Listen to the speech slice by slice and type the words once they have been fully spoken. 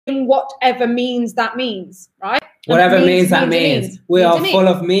in whatever means that means, right? Whatever means that means. We are full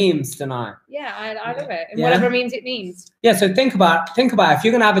of memes tonight. Yeah, I love it. And whatever means it means. Yeah, so think about if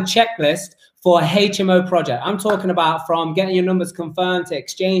you're going to have a checklist for a HMO project. I'm talking about from getting your numbers confirmed to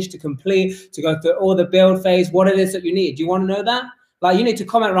exchange to complete to go through all the build phase, what it is that you need. Do you want to know that? Like, you need to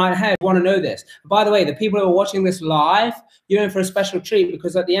comment right ahead if you want to know this. By the way, the people who are watching this live, you're in for a special treat,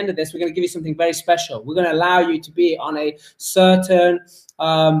 because at the end of this, we're going to give you something very special. We're going to allow you to be on a certain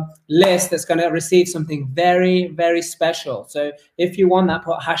list that's going to receive something very, very special. So if you want that,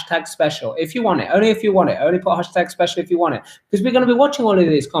 put hashtag special. If you want it, only if you want it. Only put hashtag special if you want it. Because we're going to be watching all of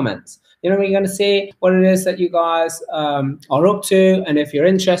these comments. You know, we're going to see what it is that you guys are up to, and if you're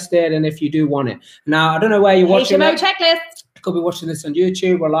interested, and if you do want it. Now, I don't know where you're watching. HMO checklist. You could be watching this on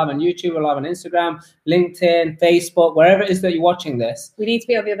YouTube. We're live on YouTube. We're live on Instagram, LinkedIn, Facebook, wherever it is that you're watching this. We need to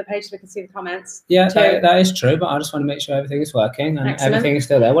be on the other page so we can see the comments. Yeah, that is true. But I just want to make sure everything is working and everything is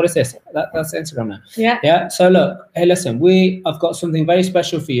still there. What is this? That's Instagram now. Yeah. Yeah. So look, hey, listen, I've got something very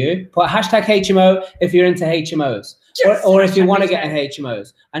special for you. Put hashtag HMO if you're into HMOs. Or if you want to get in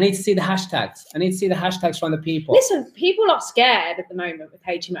HMOs. I need to see the hashtags. I need to see the hashtags from the people. Listen, people are scared at the moment with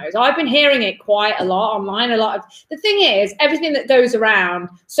HMOs. I've been hearing it quite a lot online. The thing is, everything that goes around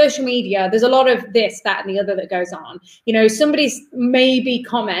social media, there's a lot of this, that, and the other that goes on. You know, somebody's maybe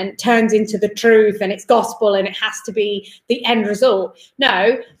comment turns into the truth and it's gospel and it has to be the end result.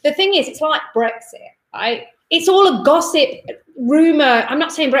 No, the thing is, it's like Brexit, right? It's all a gossip rumor. I'm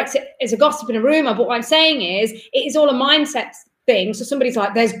not saying Brexit is a gossip and a rumor, but what I'm saying is it is all a mindset thing. So somebody's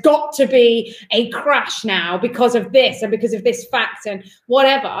like, there's got to be a crash now because of this and because of this fact and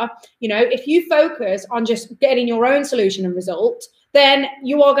whatever. You know, if you focus on just getting your own solution and result, then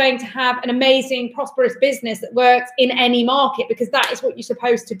you are going to have an amazing, prosperous business that works in any market, because that is what you're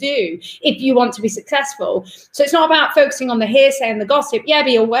supposed to do if you want to be successful. So it's not about focusing on the hearsay and the gossip. Yeah,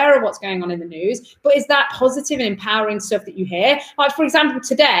 be aware of what's going on in the news, but is that positive and empowering stuff that you hear? Like, for example,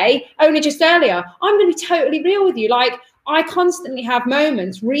 today, only just earlier, I'm going to be totally real with you. Like, I constantly have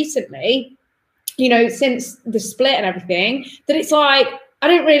moments recently, you know, since the split and everything, that it's like, I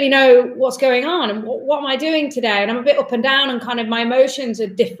don't really know what's going on and what am I doing today? And I'm a bit up and down and kind of my emotions are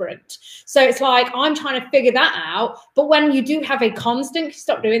different. So it's like, I'm trying to figure that out. But when you do have a constant,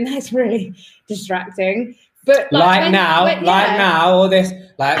 stop doing that, it's really distracting. But now, all this,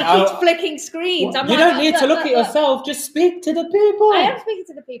 like, I keep flicking screens. You don't need to look at yourself. Just speak to the people. I am speaking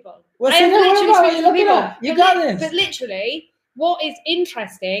to the people. Well, I am literally speaking to the people. You got this. But literally, what is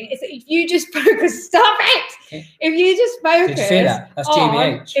interesting is that if you just focus, stop it. If you just focus, did you see that? That's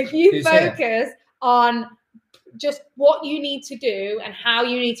GBH. If you focus on just what you need to do and how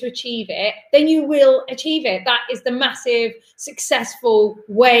you need to achieve it, then you will achieve it. That is the massive successful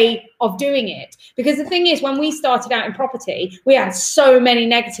way of doing it. Because the thing is, when we started out in property, we had so many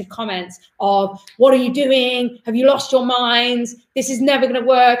negative comments of, what are you doing? Have you lost your minds? This is never going to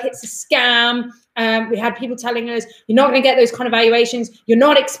work. It's a scam. We had people telling us, you're not going to get those kind of valuations. You're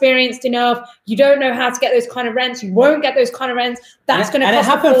not experienced enough. You don't know how to get those kind of rents. You won't get those kind of rents. That's going to cost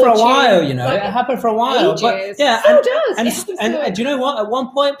a fortune. And it happened for a while, you know. Like, it happened for a while. Ages. But yeah, still does. And do you know what? At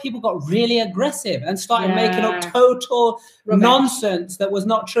one point, people got really aggressive and started making up total nonsense that was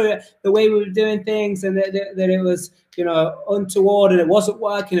not true. The way we were doing things, and that it was, you know, untoward, and it wasn't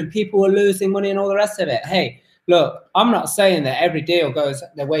working, and people were losing money and all the rest of it. Hey, look, I'm not saying that every deal goes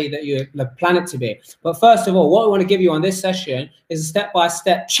the way that you plan it to be. But first of all, what I want to give you on this session is a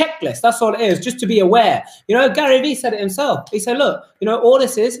step-by-step checklist. That's all it is, just to be aware. You know, Gary Vee said it himself. He said, look, you know, all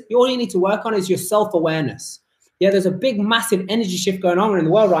you need to work on is your self-awareness. Yeah, there's a big, massive energy shift going on in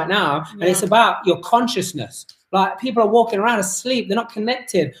the world right now, and it's about your consciousness. Like, people are walking around asleep. They're not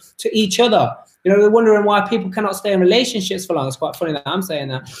connected to each other. You know, they're wondering why people cannot stay in relationships for long. It's quite funny that I'm saying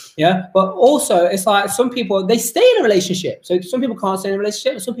that. Yeah. But also, it's like some people, they stay in a relationship. So some people can't stay in a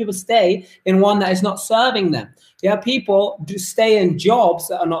relationship. Some people stay in one that is not serving them. Yeah. People do stay in jobs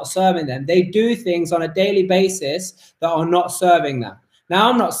that are not serving them. They do things on a daily basis that are not serving them. Now,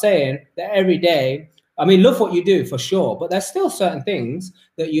 I'm not saying that every day, I mean, love what you do for sure, but there's still certain things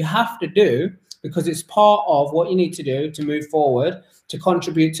that you have to do because it's part of what you need to do to move forward, to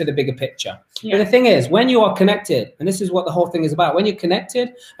contribute to the bigger picture. Yeah. But the thing is, when you are connected, and this is what the whole thing is about, when you're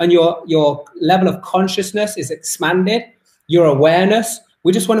connected and your level of consciousness is expanded, your awareness,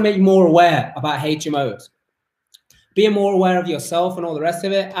 we just want to make you more aware about HMOs. Being more aware of yourself and all the rest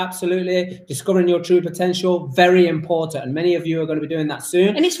of it, absolutely. Discovering your true potential, very important. And many of you are going to be doing that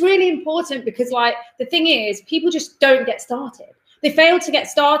soon. And it's really important because, like, the thing is, people just don't get started. They fail to get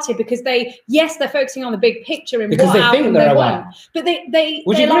started because they're focusing on the big picture and because what they outcome think they're they aware. want. But they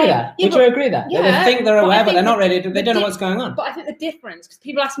would you agree that? Yeah, would you agree that? Yeah, they think they're aware, but they're not ready. They don't know what's going on. But I think the difference, because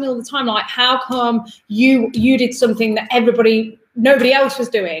people ask me all the time, like, how come you did something that nobody else was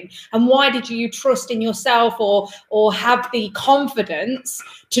doing, and why did you trust in yourself or have the confidence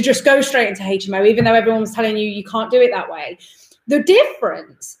to just go straight into HMO, even though everyone was telling you can't do it that way? The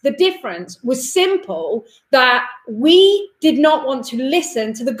difference was simple, that we did not want to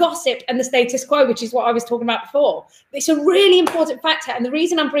listen to the gossip and the status quo, which is what I was talking about before. It's a really important factor, and the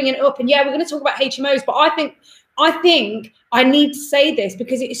reason I'm bringing it up, and yeah, we're going to talk about HMOs, but I think I need to say this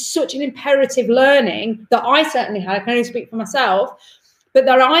because it is such an imperative learning that I certainly had. I can only speak for myself, but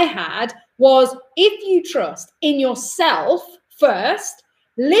that I had was, if you trust in yourself first,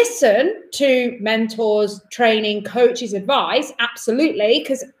 listen to mentors, training, coaches' advice, absolutely,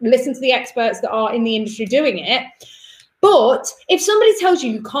 because listen to the experts that are in the industry doing it. But if somebody tells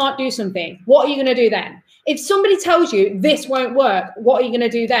you can't do something, what are you going to do then? If somebody tells you this won't work, what are you going to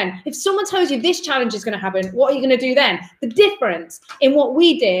do then? If someone tells you this challenge is going to happen, what are you going to do then? The difference in what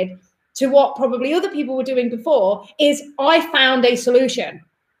we did to what probably other people were doing before is I found a solution.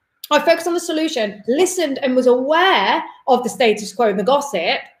 I focused on the solution, listened and was aware of the status quo and the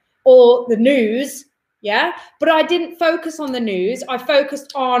gossip or the news, yeah? But I didn't focus on the news. I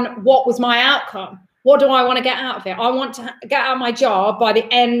focused on what was my outcome. What do I want to get out of it? I want to get out of my job by the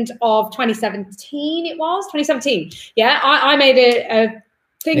end of 2017, it was? 2017, yeah? I made a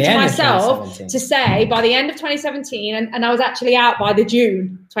thing to myself to say by the end of 2017, and I was actually out by the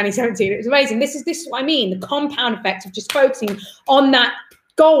June 2017. It was amazing. This is what I mean, the compound effect of just focusing on that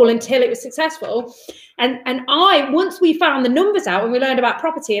goal until it was successful. And once we found the numbers out, when we learned about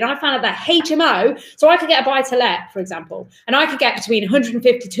property, and I found out that HMO, so I could get a buy to let, for example, and I could get between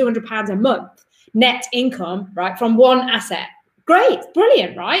 150 £200 a month net income, right, from one asset. Great,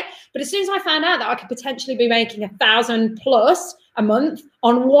 brilliant, right? But as soon as I found out that I could potentially be making 1,000 plus a month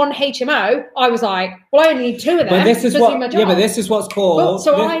on one HMO, I was like, well, I only need two of them. But this is this is what's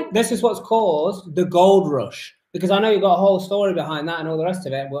caused. This is what's caused the gold rush. Because I know you've got a whole story behind that and all the rest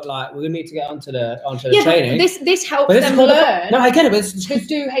of it, but like we need to get onto the training. This helps them learn. No, I get it, to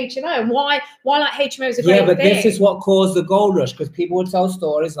do HMO, and why like HMOs are great. Yeah, but this is what caused the gold rush, because people would tell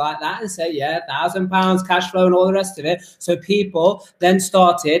stories like that and say, yeah, £1,000 cash flow and all the rest of it. So people then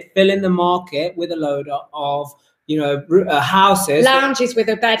started filling the market with a load of houses, lounges with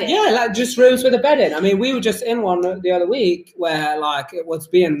a bed in. Yeah, like just rooms with a bed in. I mean, we were just in one the other week where like it was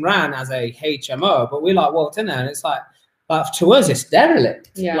being ran as a HMO, but we like walked in there and it's like to us it's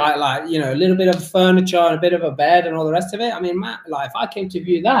derelict. Yeah. Like a little bit of furniture and a bit of a bed and all the rest of it. I mean, Matt, like if I came to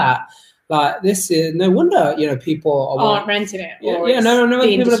view that, like this is no wonder people aren't renting it. No,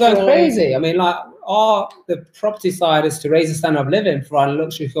 people are going crazy. I mean, like the property side is to raise the standard of living, provide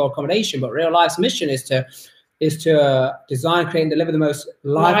luxury for accommodation, but real life's mission is to design, create, and deliver the most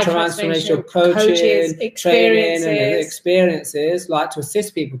life transformational coaching, training, and experiences, like to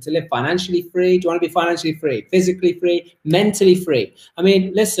assist people to live financially free. Do you want to be financially free, physically free, mentally free? I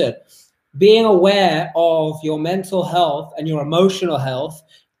mean, listen, being aware of your mental health and your emotional health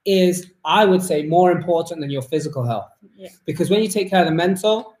is, I would say, more important than your physical health. Yeah. Because when you take care of the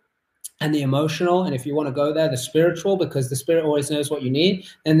mental and the emotional, and if you want to go there, the spiritual, because the spirit always knows what you need,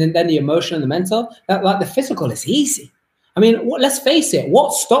 and then the emotional and the mental, like the physical is easy. I mean, let's face it,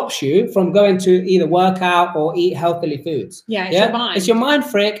 what stops you from going to either work out or eat healthily foods? It's your mind. It's your mind,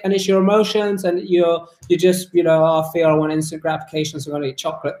 frick, and it's your emotions, and you just, I feel I want instant gratification, so I'm going to eat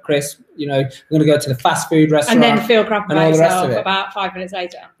chocolate crisp, I'm going to go to the fast food restaurant. And then feel crap about yourself about 5 minutes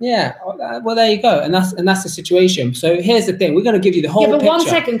later. Yeah, well, there you go. And that's the situation. So here's the thing. We're going to give you the whole picture. 1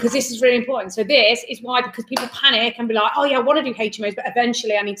 second, because this is really important. So this is why, because people panic and be like, oh, yeah, I want to do HMOs, but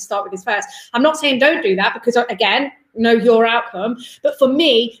eventually I need to start with this first. I'm not saying don't do that, because, again, know your outcome. But for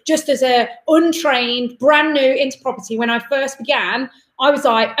me, just as a untrained, brand new into property, when I first began, I was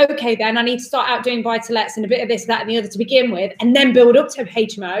like, okay, then I need to start out doing buy-to-lets and a bit of this, that, and the other to begin with, and then build up to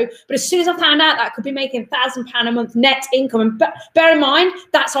HMO. But as soon as I found out that I could be making £1,000 a month net income, and bear in mind,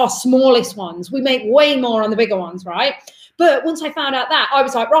 that's our smallest ones. We make way more on the bigger ones, right? But once I found out that, I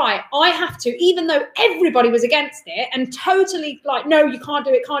was like, right, I have to, even though everybody was against it and totally like, no, you can't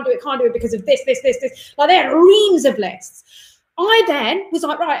do it because of this. Like, there are reams of lists. I then was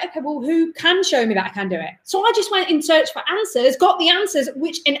like, right, okay, well, who can show me that I can do it? So I just went in search for answers, got the answers,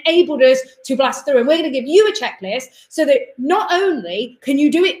 which enabled us to blast through. And we're going to give you a checklist so that not only can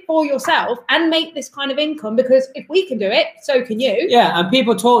you do it for yourself and make this kind of income, because if we can do it, so can you. Yeah, and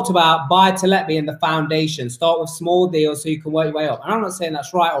people talked about buy to let being the foundation. Start with small deals so you can work your way up. And I'm not saying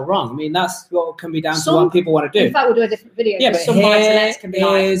that's right or wrong. I mean, that's what can be down to what people want to do. In fact, we'll do a different video. Yeah, but some buy to lets can be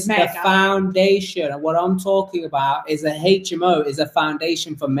like the foundation. And what I'm talking about is a HMO is a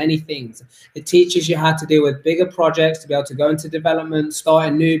foundation for many things. It teaches you how to deal with bigger projects, to be able to go into development,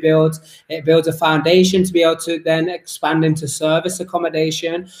 starting new builds. It builds a foundation to be able to then expand into service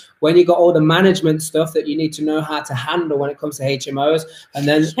accommodation. When you got all the management stuff that you need to know how to handle when it comes to HMOs, and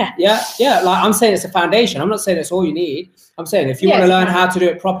then like I'm saying, it's a foundation. I'm not saying it's all you need. I'm saying if you want to learn how to do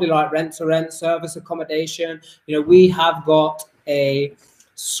it properly, like rent to rent, service accommodation, you know, we have got a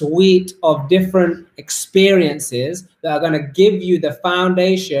suite of different experiences that are going to give you the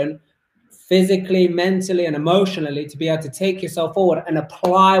foundation physically, mentally, and emotionally to be able to take yourself forward and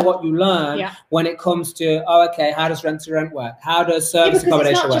apply what you learn when it comes to, how does rent to rent work? How does service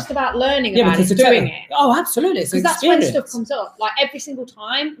accommodation work? It's not just about learning about it, doing it. Oh, absolutely. Because that's when stuff comes up. Like every single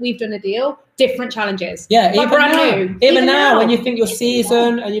time we've done a deal, different challenges. Yeah, like even now, when you think you're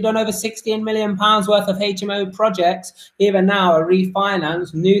seasoned and you've done over £16 million worth of HMO projects, even now a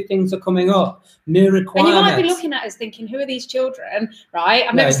refinance, new things are coming up, new requirements. And you might be looking at us thinking, who are these children? Right?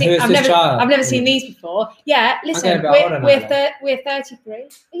 I've never seen these before. Yeah, listen, we're 33. Are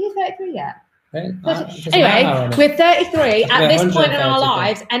you 33 yet? Anyway, we're 33 at this point in our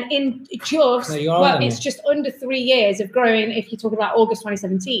lives, and in just it's just under 3 years of growing. If you're talking about August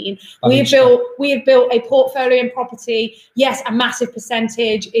 2017, we have built a portfolio in property. Yes, a massive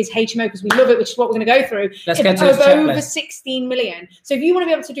percentage is HMO because we love it, which is what we're going to go through. Of over 16 million. So if you want to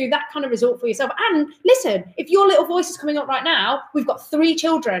be able to do that kind of result for yourself, and listen, if your little voice is coming up right now, we've got 3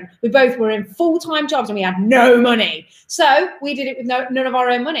 children. We both were in full-time jobs and we had no money, so we did it with none of our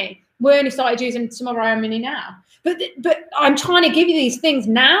own money. We only started using some of our own money now. But I'm trying to give you these things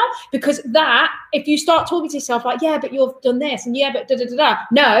now, because that, if you start talking to yourself like, yeah, but you've done this, and yeah, but da-da-da-da,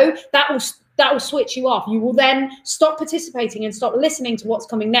 no, that will switch you off. You will then stop participating and stop listening to what's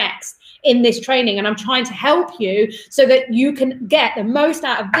coming next in this training. And I'm trying to help you so that you can get the most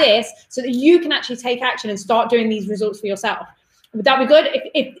out of this, so that you can actually take action and start doing these results for yourself. Would that be good?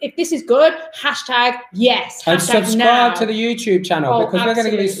 If this is good, hashtag yes. And subscribe to the YouTube channel, because we're going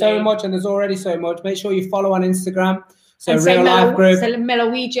to give you so much, and there's already so much. Make sure you follow on Instagram. So Real Life Group. So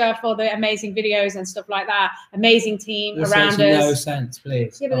Meloweja for the amazing videos and stuff like that. Amazing team around us. No sense,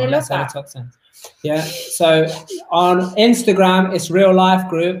 please. Yeah, but they love that. Sense. Yeah. So on Instagram, it's Real Life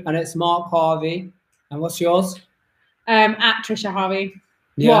Group, and it's Mark Harvey. And what's yours? At Trisha Harvey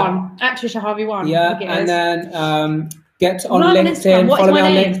 1. At Trisha Harvey 1. Yeah, and then get on LinkedIn. Follow me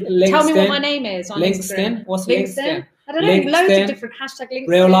on LinkedIn. Tell me what my name is on Instagram. What's LinkedIn? I don't know. Loads of different hashtag LinkedIn.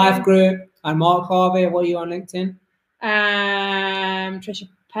 Real Life Group and Mark Harvey. What are you on LinkedIn? Trisha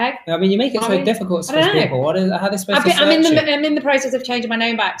Peg. I mean, you make it so difficult for people. How are they supposed to search I'm in the process of changing my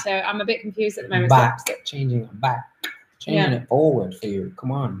name back, so I'm a bit confused at the moment. Changing it forward for you.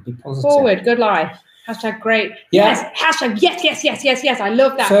 Come on, be positive. Forward, good life. Hashtag great. Yeah. Yes. Hashtag yes. I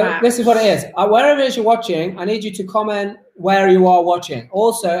love that. So this is what it is. Wherever it is you're watching, I need you to comment where you are watching.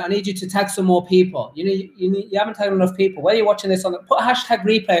 Also, I need you to tag some more people. You haven't tagged enough people. Where you're watching this on, put a hashtag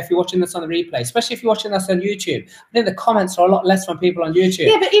replay if you're watching this on the replay, especially if you're watching this on YouTube. I think the comments are a lot less from people on YouTube.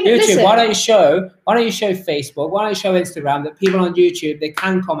 Yeah, but even YouTube, listen. why don't you show Facebook? Why don't you show Instagram that people on YouTube, they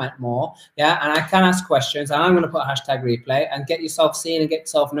can comment more, yeah, and I can ask questions, and I'm going to put a hashtag replay and get yourself seen and get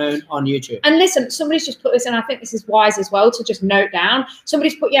yourself known on YouTube. And listen, somebody's just put this, and I think this is wise as well to just note down.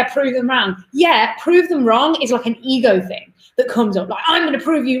 Somebody's put, prove them wrong. Yeah, prove them wrong is like an ego thing that comes up, like, I'm going to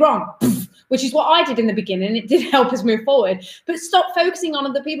prove you wrong, which is what I did in the beginning. It did help us move forward. But stop focusing on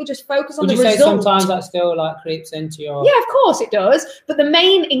other people, just focus on the result. Would you say sometimes that still creeps into your... Yeah, of course it does. But the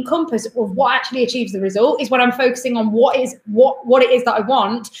main encompass of what actually achieves the result is when I'm focusing on what it is that I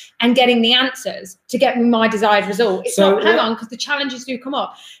want and getting the answers to get me my desired result. It's not, hang on, because the challenges do come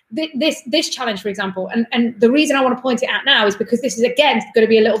up. This challenge, for example, and the reason I want to point it out now is because this is, again, going to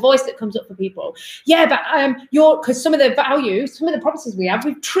be a little voice that comes up for people. Yeah, but because some of the value, some of the properties we have,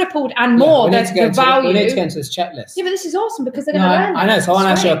 we've tripled and more the value. We need to get into this checklist. Yeah, but this is awesome because they're going to learn. I know, so I want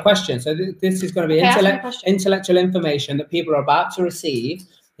to ask you a question. So this is going to be intellectual information that people are about to receive.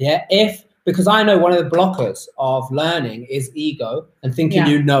 Yeah, because I know one of the blockers of learning is ego and thinking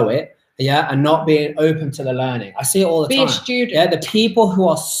you know it. Yeah, and not being open to the learning. I see it all the time. Be a student. Yeah, the people who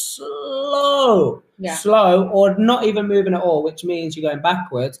are slow slow, or not even moving at all, which means you're going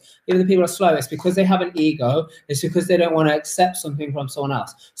backwards. Even the people are slow, it's because they have an ego. It's because they don't want to accept something from someone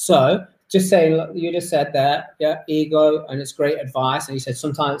else. So just say, you just said that, ego, and it's great advice. And you said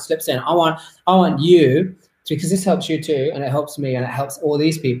sometimes it slips in. I want you, because this helps you too, and it helps me, and it helps all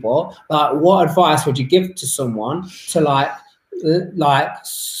these people. Like, what advice would you give to someone to like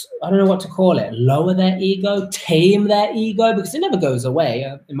I don't know what to call it, lower their ego, tame their ego, because it never goes away,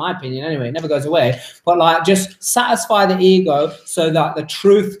 in my opinion anyway, it never goes away, but like just satisfy the ego so that the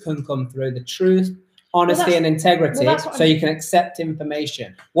truth can come through, the truth, honesty, and integrity, so you can accept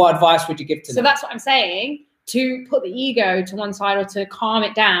information. What advice would you give to them? So that's what I'm saying, to put the ego to one side or to calm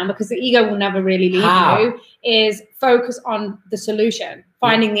it down, because the ego will never really leave you, is focus on the solution,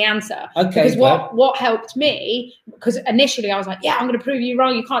 finding the answer. Okay. Because what helped me, because initially I was like, yeah, I'm going to prove you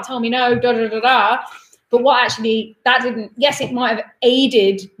wrong. You can't tell me no, da, da, da, da. But what actually, that didn't, yes, it might have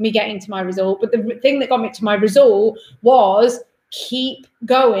aided me getting to my result. But the thing that got me to my result was keep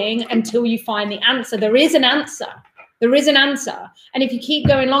going until you find the answer. There is an answer. There is an answer. And if you keep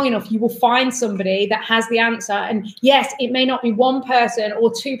going long enough, you will find somebody that has the answer. And yes, it may not be one person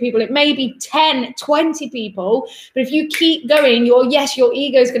or two people. It may be 10, 20 people. But if you keep going, your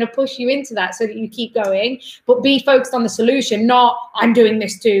ego is going to push you into that so that you keep going. But be focused on the solution, not I'm doing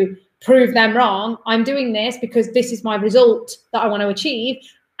this to prove them wrong. I'm doing this because this is my result that I want to achieve.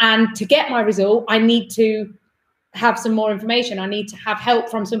 And to get my result, I need to have some more information. I need to have help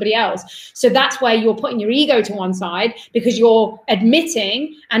from somebody else. So that's where you're putting your ego to one side, because you're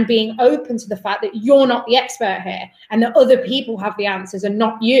admitting and being open to the fact that you're not the expert here and that other people have the answers and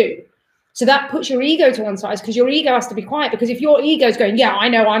not you. So that puts your ego to one side, because your ego has to be quiet. Because if your ego is going, yeah, I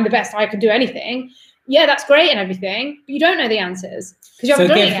know I'm the best, I can do anything. Yeah, that's great and everything, but you don't know the answers because you haven't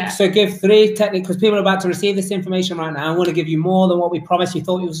done it yet. So give 3 techniques, because people are about to receive this information right now. I want to give you more than what we promised. You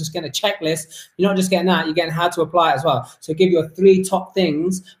thought you was just getting a checklist. You're not just getting that, you're getting how to apply it as well. So give your 3 top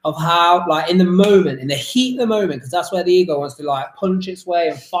things of how, like in the moment, in the heat of the moment, because that's where the ego wants to like punch its way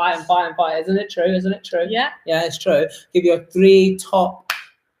and fight and fight and fight. Isn't it true? Isn't it true? Yeah. Yeah, it's true. Give your 3 top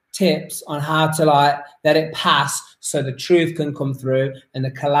tips on how to like let it pass, so the truth can come through and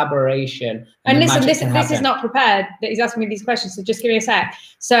the collaboration. And listen, this is not prepared that he's asking me these questions, so just give me a sec.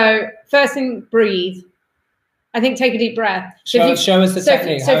 So first thing, breathe. I think take a deep breath. Show us the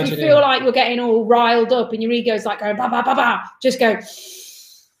technique. So if you feel like you're getting all riled up and your ego's like going, bah, bah, bah, bah, just go.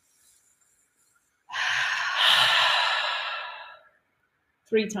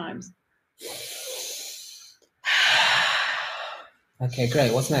 3 times. Okay,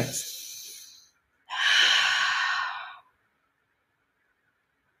 great. What's next?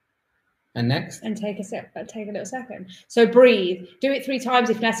 And next? And take a little second. So breathe. Do it 3 times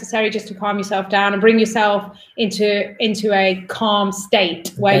if necessary, just to calm yourself down and bring yourself into a calm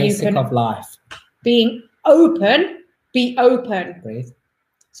state where you can of life. Being open. Be open. Breathe.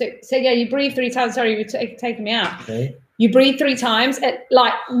 So yeah, you breathe 3 times. Sorry, you're taking me out. Breathe. You breathe 3 times,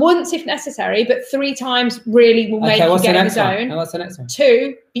 like once if necessary, but 3 times really will make you get in the zone. What's the next one?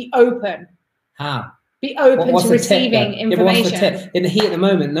 2, be open. How? Be open to receiving information. Yeah, in the heat of the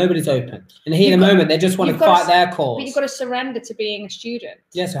moment, nobody's open. In the heat of the moment, they just want to fight their cause. But you've got to surrender to being a student.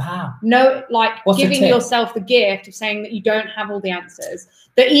 Yeah, so how? No, like giving yourself the gift of saying that you don't have all the answers.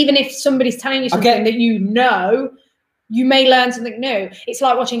 That even if somebody's telling you something that you know, you may learn something new. It's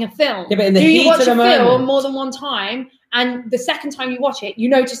like watching a film. Yeah, but in the heat of the moment, do you watch a film more than one time? And the second time you watch it, you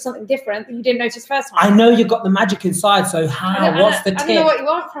notice something different that you didn't notice first time. I know you've got the magic inside, so how? What's the tip? I don't know what you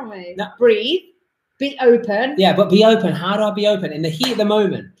want from me. No. Breathe. Be open. Yeah, but be open. How do I be open? In the heat of the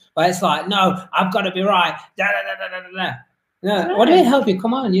moment, where it's like, no, I've got to be right. Da, da, da, da, da, da. No, what do it help you?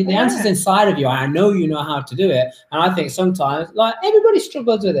 Come on, the answer's inside of you. I know you know how to do it. And I think sometimes, like, everybody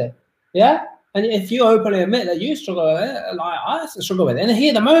struggles with it. Yeah? And if you openly admit that you struggle with it, like, I struggle with it. In the heat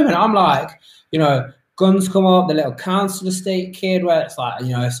of the moment, I'm like, guns come up, the little council estate kid, where it's like,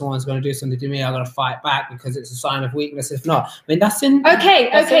 if someone's going to do something to me, I've got to fight back because it's a sign of weakness. If not, I mean, that's in.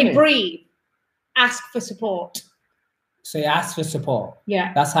 Okay, breathe. Ask for support. So you ask for support.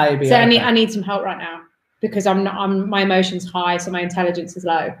 Yeah. That's how you be. So I need some help right now because my emotion's high, so my intelligence is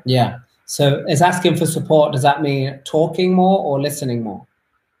low. Yeah. So is asking for support, does that mean talking more or listening more?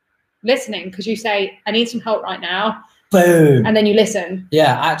 Listening, because you say, I need some help right now. Boom. And then you listen.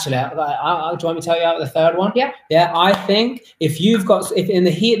 Yeah, actually, do you want me to tell you out the third one? Yeah. Yeah, I think if in the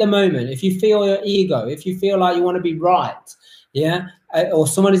heat of the moment, if you feel your ego, if you feel like you want to be right, yeah, or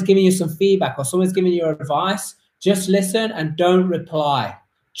someone is giving you some feedback or someone's giving you advice, just listen and don't reply.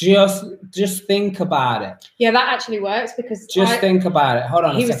 Just think about it. Yeah, that actually works because think about it. Hold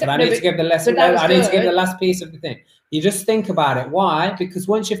on a second. I need to give the lesson. I need to give the last piece of the thing. You just think about it. Why? Because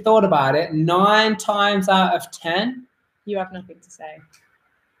once you've thought about it, 9 times out of 10, you have nothing to say.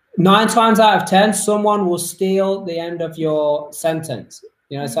 9 times out of 10, someone will steal the end of your sentence.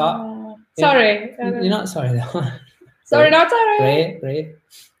 You know, so sorry. You're not sorry though. Sorry, not sorry.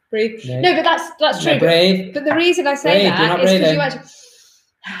 Breathe. No, but that's true. But the reason I say that is because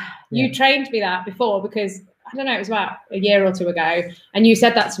you trained me that before, because I don't know, it was about a year or two ago, and you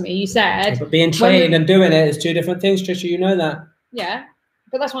said that to me. You said, but being trained and doing it is 2 different things, Trisha. You know that. Yeah,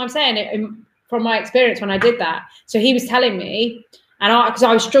 but that's what I'm saying. From my experience when I did that. So he was telling me, and because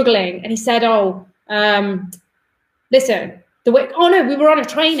I was struggling, and he said, listen, we were on a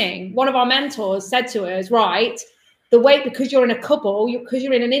training. One of our mentors said to us, right, because you're in a couple, because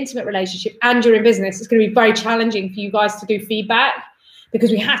you're in an intimate relationship and you're in business, it's going to be very challenging for you guys to do feedback, because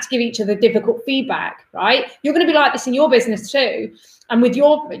we have to give each other difficult feedback, right? You're going to be like this in your business too. And with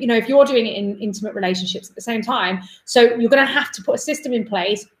your, if you're doing it in intimate relationships at the same time, so you're going to have to put a system in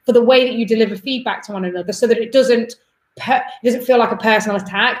place for the way that you deliver feedback to one another, so that it doesn't feel like a personal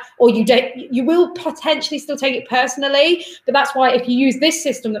attack, or you will potentially still take it personally. But that's why if you use this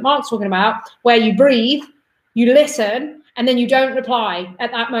system that Mark's talking about, where you breathe, you listen, and then you don't reply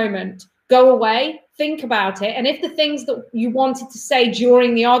at that moment. Go away, think about it. And if the things that you wanted to say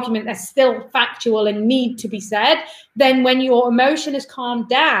during the argument are still factual and need to be said, then when your emotion has calmed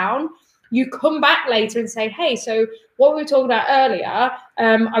down, you come back later and say, hey, so what we were talking about earlier,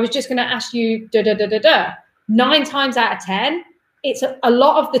 I was just going to ask you, 9 times out of 10, it's a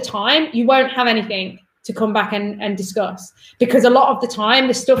lot of the time you won't have anything to come back and discuss, because a lot of the time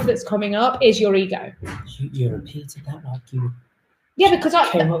the stuff that's coming up is your ego. You repeated that like you. Yeah, because I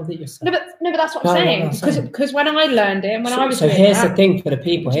came up with it yourself. No, but that's what I'm saying. Because when I learned it, and when I was here's the thing for the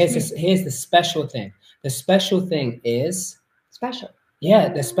people. Here's the special thing. The special thing is special. Yeah,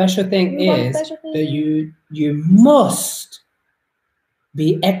 the special thing is that you must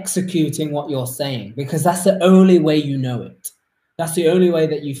be executing what you're saying, because that's the only way you know it. That's the only way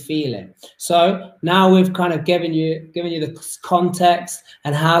that you feel it. So now we've kind of given you the context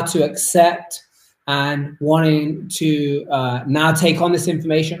and how to accept and wanting to now take on this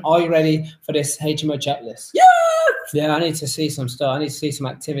information. Are you ready for this HMO checklist? Yes! Yeah, I need to see some stuff. I need to see some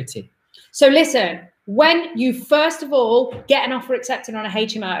activity. So listen, when you first of all get an offer accepted on a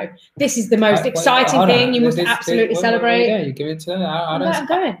HMO, this is the most exciting thing. You must absolutely celebrate. Yeah, you give it to I'm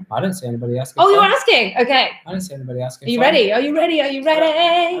going. I don't see anybody asking. Oh, you're asking? Okay. I don't see anybody asking. Are you ready? Are you ready? Are you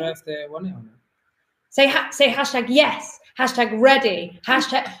ready? I have to want it or not. Say hashtag yes. Hashtag ready.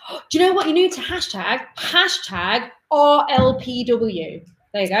 Hashtag. Do you know what you need to hashtag? Hashtag RLPW.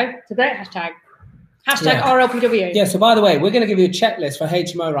 There you go. It's a great hashtag. Hashtag RLPW. Yeah, so by the way, we're going to give you a checklist for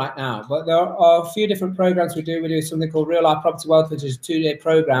HMO right now, but there are a few different programs we do. We do something called Real Life Property Wealth, which is a 2-day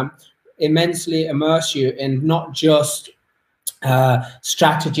program, immensely immerse you in not just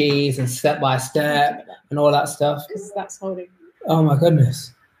strategies and step-by-step and all that stuff. Because that's holding. Oh, my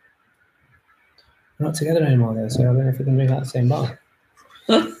goodness. We're not together anymore, though, so I don't know if we can drink out the same bottle.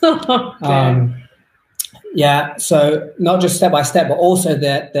 Yeah, so not just step-by-step, but also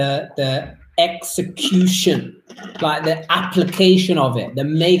the execution, like the application of it, the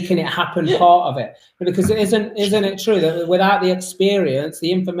making it happen part of it. Because isn't it true that without the experience,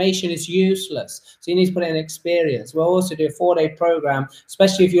 the information is useless? So you need to put it in experience. We'll also do a 4-day program,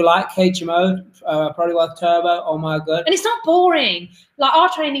 especially if you like HMO, Probably Wealth Turbo. Oh my god! And it's not boring. Like, our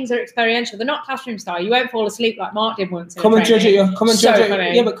trainings are experiential. They're not classroom style. You won't fall asleep like Mark did once. Come and judge it. Yeah,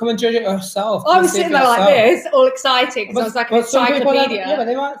 but come and judge it yourself. I was sitting there like this, all excited, because I was like an encyclopedia. Yeah, but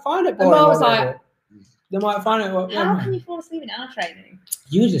they might find it boring. And I was like, they might find it. How can you fall asleep in our training?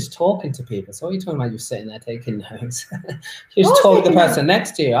 You're just talking to people. So what are you talking about? You're sitting there taking notes. You're just talking to the person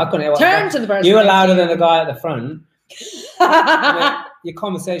next to you. I couldn't hear what. Turn to the person. You were louder than the guy at the front. Your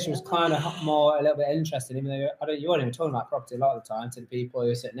conversation was kind of a little bit interesting, even though you weren't even talking about property a lot of the time to the people who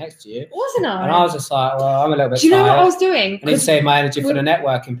were sitting next to you. Wasn't I? And I was just like, well, I'm a little bit tired. Do you know what I was doing? I need to save my energy for the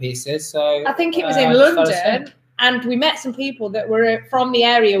networking pieces. So I think it was in London, and we met some people that were from the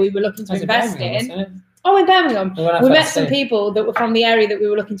area we were looking to invest in. Oh, in Birmingham. We met some people that were from the area that we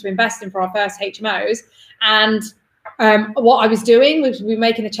were looking to invest in for our first HMOs. And what I was doing was we were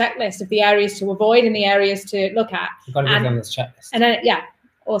making a checklist of the areas to avoid and the areas to look at. You've got to give them this checklist. And then,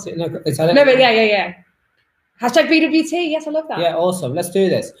 awesome. Yeah. Hashtag BWT. Yes, I love that. Yeah, awesome. Let's do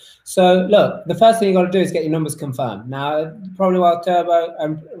this. So, look, the first thing you got to do is get your numbers confirmed. Now, Probably Wealth Turbo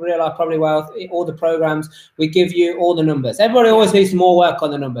and Real Life Probably Wealth, all the programs, we give you all the numbers. Everybody always needs more work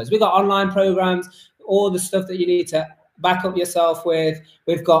on the numbers. We've got online programs, all the stuff that you need to back up yourself with,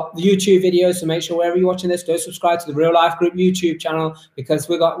 we've got YouTube videos, so make sure wherever you're watching this, do subscribe to the Real Life Group YouTube channel, because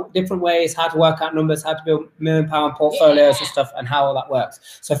we've got different ways how to work out numbers, how to build £1 million portfolios and stuff, and how all that works.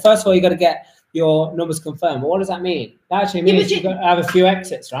 So first of all, you got to get your numbers confirmed. But what does that mean? That actually means you've got to have a few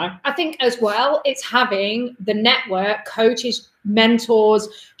exits, right? I think as well, it's having the network, coaches, mentors,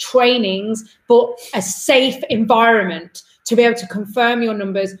 trainings, but a safe environment to be able to confirm your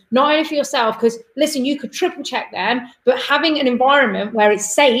numbers, not only for yourself, because listen, you could triple check them, but having an environment where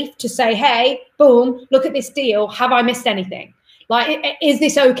it's safe to say, hey, boom, look at this deal. Have I missed anything? Like, is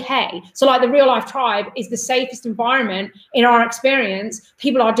this okay? So like the Real Life Tribe is the safest environment in our experience.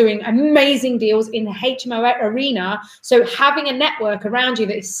 People are doing amazing deals in the HMO arena. So having a network around you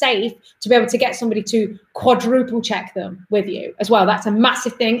that is safe to be able to get somebody to quadruple check them with you as well. That's a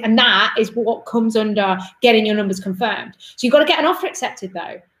massive thing. And that is what comes under getting your numbers confirmed. So you've got to get an offer accepted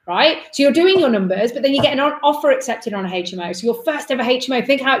though. Right? So you're doing your numbers, but then you get an offer accepted on a HMO. So your first ever HMO,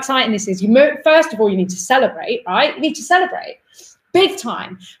 think how exciting this is. First of all, you need to celebrate, right? You need to celebrate big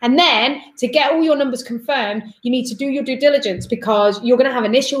time. And then to get all your numbers confirmed, you need to do your due diligence, because you're going to have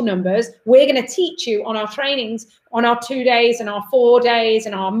initial numbers. We're going to teach you on our trainings, on our 2 days and our 4 days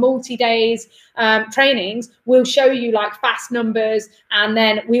and our multi-days trainings. We'll show you like fast numbers. And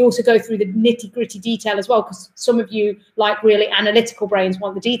then we also go through the nitty gritty detail as well, because some of you like really analytical brains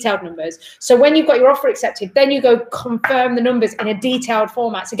want the detailed numbers. So when you've got your offer accepted, then you go confirm the numbers in a detailed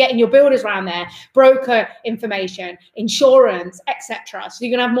format. So getting your builders around there, broker information, insurance, etc. So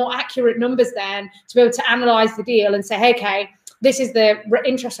you're going to have more accurate numbers then to be able to analyze the deal and say, hey, okay, this is the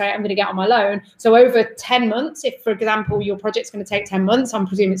interest rate I'm going to get on my loan. So over 10 months, if, for example, your project's going to take 10 months, I'm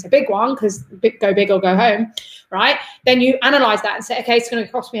presuming it's a big one, because go big or go home, right? Then you analyze that and say, okay, it's going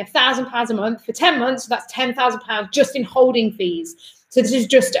to cost me £1,000 a month for 10 months. So that's £10,000 just in holding fees. So this is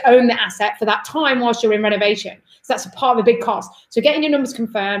just to own the asset for that time whilst you're in renovation. So that's a part of a big cost. So getting your numbers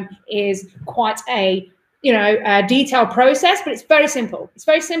confirmed is quite a detailed process, but it's very simple. It's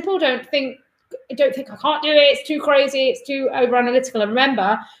very simple. Don't think I can't do it. It's too crazy. It's too over analytical. And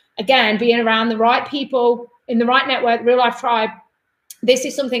remember, again, being around the right people in the right network, Real Life Tribe, this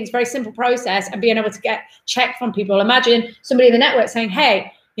is something, it's a very simple process, and being able to get checked from people. Imagine somebody in the network saying,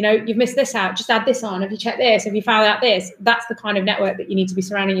 hey, you've missed this out. Just add this on. Have you checked this? Have you found out this? That's the kind of network that you need to be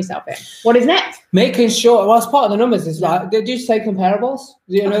surrounding yourself in. What is next? Making sure, well, as part of the numbers is like, did you say comparables?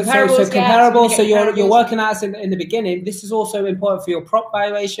 Comparables, so comparables. So you're working out in the beginning. This is also important for your prop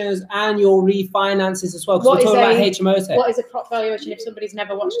valuations and your refinances as well. Because we're talking about HMOs here. What is a prop valuation if somebody's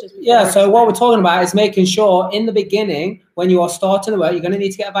never watched us before? Yeah. So what we're talking about is making sure in the beginning, when you are starting the work, you're going to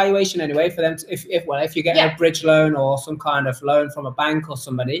need to get a valuation anyway for them. If you get a bridge loan or some kind of loan from a bank or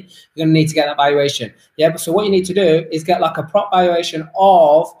somebody, you're going to need to get that valuation. Yeah. But so what you need to do is get like a prop valuation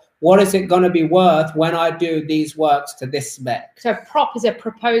of what is it going to be worth when I do these works to this spec. So prop is a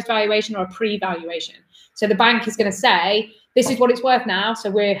proposed valuation or a pre-valuation. So the bank is going to say, this is what it's worth now.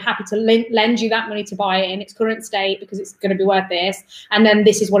 So we're happy to lend you that money to buy it in its current state because it's going to be worth this. And then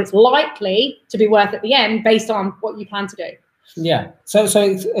this is what it's likely to be worth at the end based on what you plan to do. Yeah. So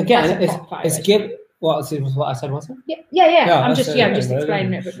again, it's give. What I said, wasn't it? Yeah. I'm just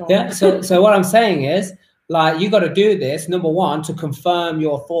explaining it a bit more. Yeah. So what I'm saying is, like, you got to do this, number one, to confirm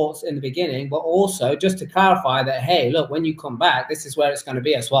your thoughts in the beginning, but also just to clarify that, hey, look, when you come back, this is where it's going to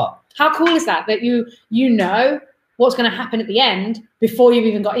be as well. How cool is that you know what's going to happen at the end before you've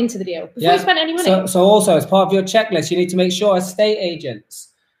even got into the deal, before you spend any money? So also, as part of your checklist, you need to make sure estate agents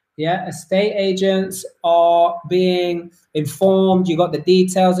are being informed. You got the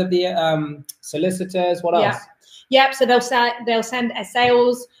details of the solicitors. What else? Yep. So they'll send a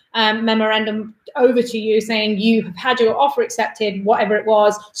sales memorandum over to you saying you have had your offer accepted, whatever it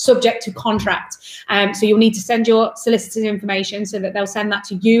was, subject to contract. So you'll need to send your solicitor's information so that they'll send that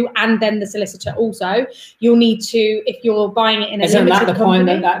to you and then the solicitor also. You'll need to, if you're buying it in a limited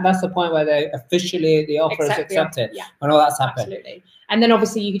company. That's the point where the offer is accepted. Yeah. When all that's happened. Absolutely. And then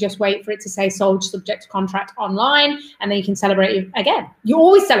obviously you can just wait for it to say sold subject to contract online, and then you can celebrate again. You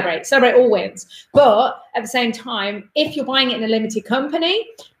always celebrate all wins. But at the same time, if you're buying it in a limited company,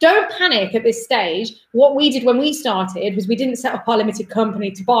 don't panic at this stage. What we did when we started was we didn't set up our limited company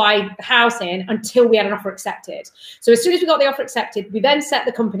to buy the house in until we had an offer accepted. So as soon as we got the offer accepted, we then set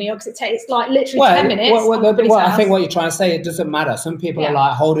the company up, because it takes like literally 10 minutes. I think what you're trying to say, it doesn't matter. Some people are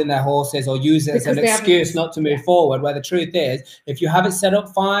like holding their horses or use it as an excuse not to move forward, where the truth is, if you have it set up,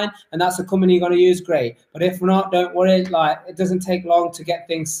 fine, and that's the company you're going to use, great. But if not, don't worry. Like, it doesn't take long to get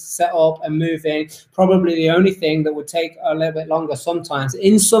things set up and moving. Probably the only thing that would take a little bit longer sometimes,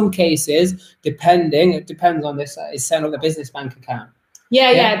 in some cases, it depends on this, is setting up the business bank account.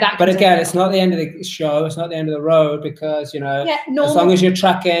 That. But again, it's not the end of the show. It's not the end of the road, because, you know, as long as you're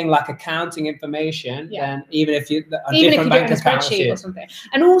tracking like accounting information, then even if you different bank account or something,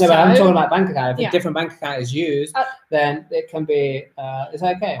 and also, but I'm talking about bank account. If a different bank account is used, then it can be. Is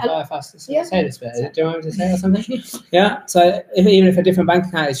that okay? If I say this bit, do you want me to say it or something? Yeah. So even if a different bank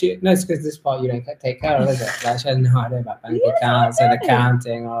account is used, no, it's because this part you don't take care of, is it? Like, she has no idea about bank accounts and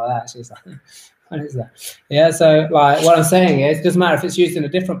accounting and all that. She's like, what is that? Yeah, so like what I'm saying is, it doesn't matter if it's used in a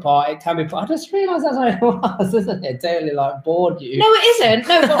different part, it can be. I just realised that's how it was, isn't it? Totally like bored you. No, it isn't.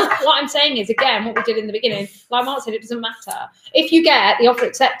 No, what I'm saying is, again, what we did in the beginning, like Mark said, it doesn't matter. If you get the offer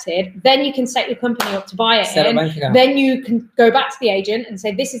accepted, then you can set your company up to buy it in. Then you can go back to the agent and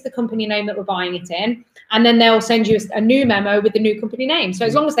say, this is the company name that we're buying it in. And then they'll send you a new memo with the new company name. So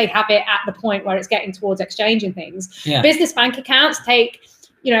as long as they have it at the point where it's getting towards exchanging things, business bank accounts take,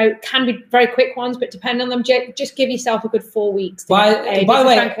 you know, can be very quick ones, but depending on them, just give yourself a good 4 weeks. By the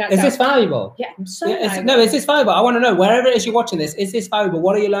way, is this valuable? Yeah, is this valuable? I want to know, wherever it is you're watching this, is this valuable?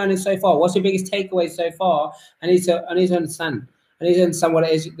 What are you learning so far? What's your biggest takeaway so far? I need to understand. I need to understand what it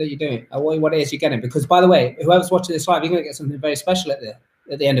is that you're doing, or what it is you're getting. Because, by the way, whoever's watching this live, you're going to get something very special at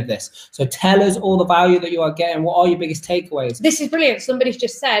the end of this. So tell us all the value that you are getting. What are your biggest takeaways? This is brilliant. Somebody's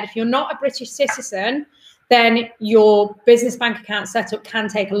just said, if you're not a British citizen, then your business bank account setup can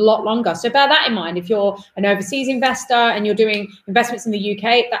take a lot longer. So bear that in mind. If you're an overseas investor and you're doing investments in the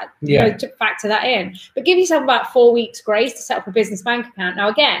UK, factor that in. But give yourself about 4 weeks grace to set up a business bank account. Now,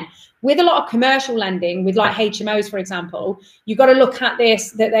 again, with a lot of commercial lending, with like HMOs, for example, you've got to look at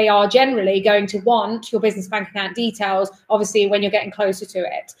this, that they are generally going to want your business bank account details, obviously, when you're getting closer to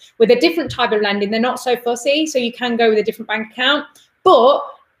it. With a different type of lending, they're not so fussy, so you can go with a different bank account. But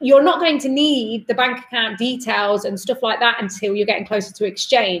you're not going to need the bank account details and stuff like that until you're getting closer to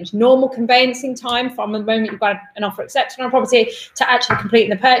exchange. Normal conveyancing time from the moment you've got an offer accepted on a property to actually completing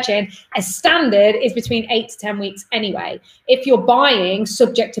the purchase, as standard, is between 8 to 10 weeks anyway. If you're buying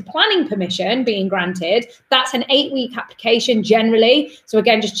subject to planning permission being granted, that's an 8-week application generally. So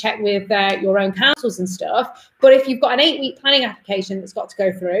again, just check with your own councils and stuff. But if you've got an 8-week planning application that's got to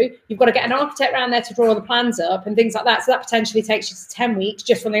go through, you've got to get an architect around there to draw the plans up and things like that. So that potentially takes you to 10 weeks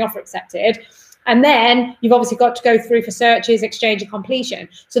just from the offer accepted. And then you've obviously got to go through for searches, exchange and completion.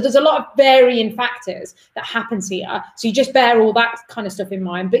 So there's a lot of varying factors that happens here. So you just bear all that kind of stuff in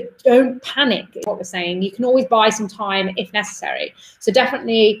mind, but don't panic is what we're saying. You can always buy some time if necessary. So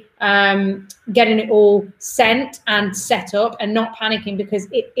definitely getting it all sent and set up and not panicking, because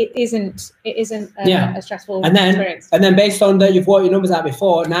it isn't a stressful experience. And then based on that, you've worked your numbers out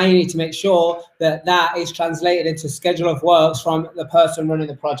before, now you need to make sure that that is translated into schedule of works from the person running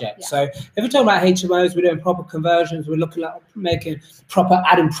the project. So if we're talking about HMOs, we're doing proper conversions, we're looking at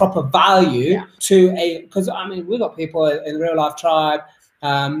adding proper value to because I mean, we've got people in the Real Life Tribe,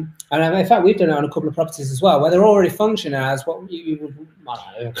 and in fact, we've done it on a couple of properties as well, where they're already functioning as what you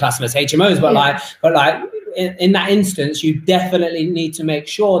would class them as HMOs, but in that instance, you definitely need to make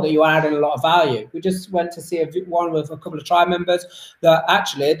sure that you're adding a lot of value. We just went to see one with a couple of tribe members that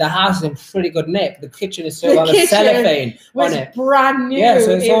actually the house is in pretty good nick. The kitchen is still on a cellophane on it, brand new. Yeah,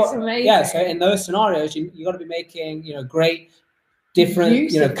 so it's amazing. Yeah, so in those scenarios, you got to be making great.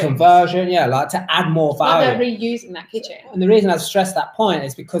 Different, conversion, like to add more value. Like they're reusing that kitchen. And the reason I stress that point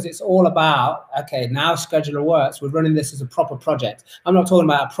is because it's all about, okay, now scheduler works. We're running this as a proper project. I'm not talking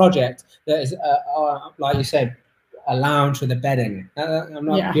about a project that is, like you said, a lounge with a bed in it. I'm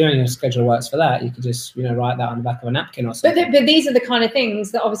not doing a schedule works for that. You could just, write that on the back of a napkin or something. But these are the kind of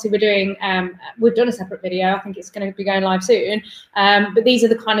things that obviously we're doing. We've done a separate video. I think it's going to be going live soon. But these are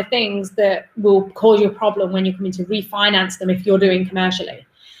the kind of things that will cause you a problem when you're coming to refinance them if you're doing commercially.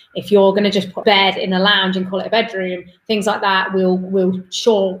 If you're going to just put a bed in a lounge and call it a bedroom, things like that you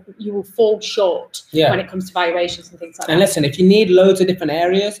will fall short when it comes to valuations and things like that. And listen, if you need loads of different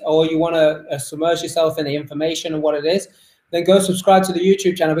areas, or you want to submerge yourself in the information and what it is, then go subscribe to the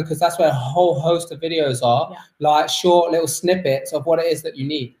YouTube channel, because that's where a whole host of videos are, like short little snippets of what it is that you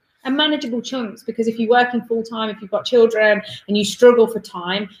need. And manageable chunks, because if you're working full time, if you've got children and you struggle for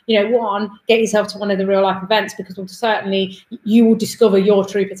time, one, get yourself to one of the Real Life events, because certainly you will discover your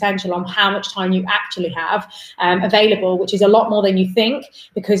true potential on how much time you actually have available, which is a lot more than you think.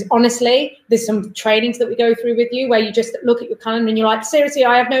 Because honestly, there's some trainings that we go through with you where you just look at your calendar and you're like, seriously,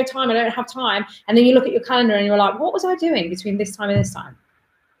 I have no time, I don't have time. And then you look at your calendar and you're like, what was I doing between this time and this time?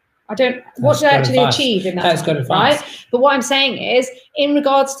 what do they actually achieve in that? That's good advice. Right? But what I'm saying is, in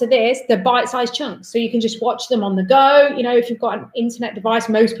regards to this, they're bite-sized chunks. So you can just watch them on the go. You know, if you've got an internet device,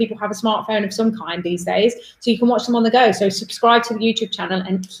 most people have a smartphone of some kind these days. So you can watch them on the go. So subscribe to the YouTube channel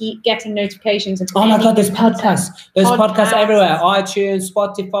and keep getting notifications. Oh my God, there's podcasts. There's podcasts everywhere. iTunes,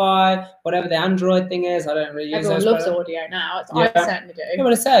 Spotify, whatever the Android thing is. I don't really use Everyone loves audio now. I certainly do. Yeah,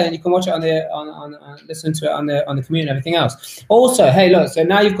 well, it's there, and you can watch it listen to it on the commute and everything else. Also, hey, look. So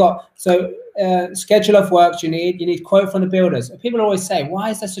now you've got schedule of works. You need quote from the builders. People always say, why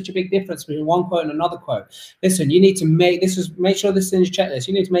is there such a big difference between one quote and another quote? Listen, you need to make sure this is in your checklist.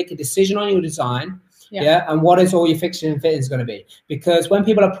 You need to make a decision on your design. Yeah. And what is all your fixtures and fittings going to be? Because when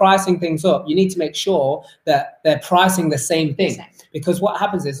people are pricing things up, you need to make sure that they're pricing the same thing. Exactly. Because what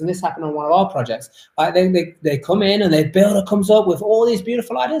happens is, and this happened on one of our projects, like they come in and the builder comes up with all these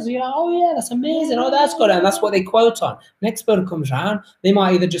beautiful ideas. You're like, oh yeah, that's amazing. Oh, that's good. And that's what they quote on. Next builder comes around, they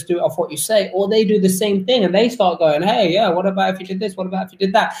might either just do it off what you say, or they do the same thing and they start going, hey, yeah, what about if you did this? What about if you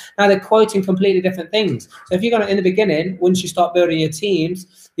did that? Now they're quoting completely different things. So if you're going to, in the beginning, once you start building your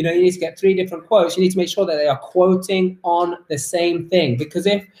teams, you need to get 3 different quotes. You need to make sure that they are quoting on the same thing, because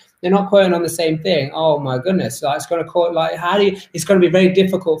if they're not quoting on the same thing, oh my goodness, it's going to quote it's going to be very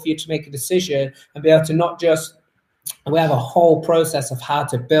difficult for you to make a decision and be able to not just, we have a whole process of how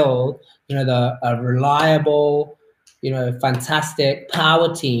to build, a reliable, fantastic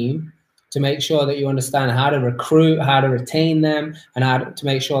power team, to make sure that you understand how to recruit, how to retain them, and how to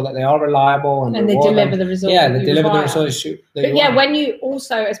make sure that they are reliable and they deliver the results. Yeah, they deliver the results. But yeah, when you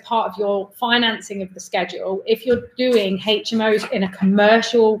also, as part of your financing of the schedule, if you're doing HMOs in a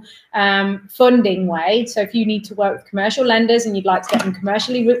commercial funding way, so if you need to work with commercial lenders and you'd like to get them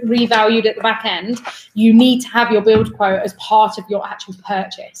commercially revalued at the back end, you need to have your build quote as part of your actual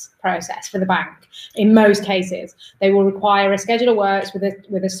purchase process for the bank. In most cases, they will require a schedule of works with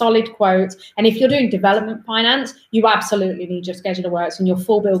a solid quote. And if you're doing development finance, you absolutely need your schedule of works and your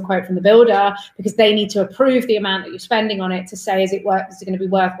full build quote from the builder, because they need to approve the amount that you're spending on it to say, is it going to be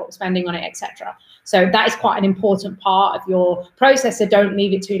worth what we're spending on it, etc. So that is quite an important part of your process. So don't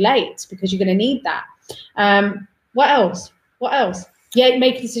leave it too late, because you're going to need that. What else? Yeah,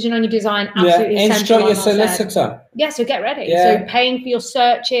 make a decision on your design. Absolutely essential. Instruct your solicitor. Yeah, so get ready. Yeah. So paying for your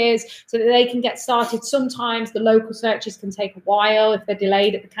searches so that they can get started. Sometimes the local searches can take a while if they're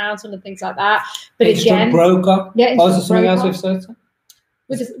delayed at the council and things like that. But again, broker. Yeah, is there something else with solicitor?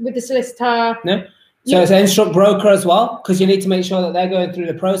 With the solicitor. No. So it's an instruct broker as well, because you need to make sure that they're going through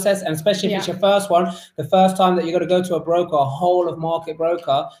the process, and especially if it's your first one, the first time that you're going to go to a broker, a whole of market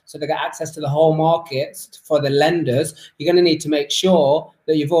broker, so they get access to the whole market for the lenders, you're going to need to make sure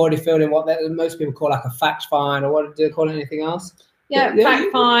that you've already filled in what most people call like a fact find, or what do they call it, anything else? Yeah,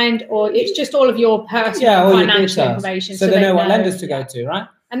 fact find, or it's just all of your personal financial information. So they know what lenders to go to, right?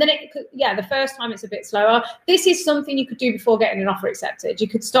 And then the first time it's a bit slower. This is something you could do before getting an offer accepted. You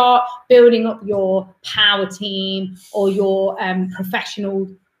could start building up your power team or your professional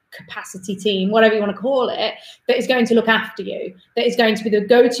capacity team, whatever you want to call it, that is going to look after you, that is going to be the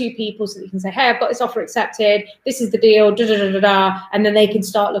go-to people, so that you can say, hey, I've got this offer accepted, this is the deal, and then they can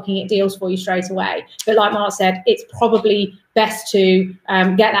start looking at deals for you straight away. But like Mark said, it's probably best to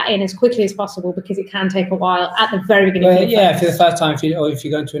get that in as quickly as possible, because it can take a while at the very beginning. Yeah, for the first time, if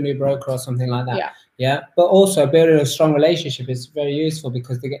you're going to a new broker or something like that. Yeah, but also building a strong relationship is very useful,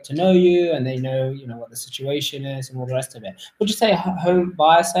 because they get to know you and they know, what the situation is and all the rest of it. Would you say home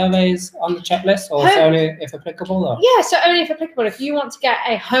buyer surveys on the checklist, or only if applicable? Or? Yeah, so only if applicable. If you want to get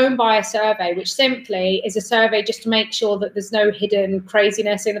a home buyer survey, which simply is a survey just to make sure that there's no hidden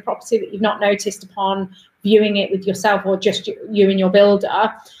craziness in the property that you've not noticed upon viewing it with yourself, or just you and your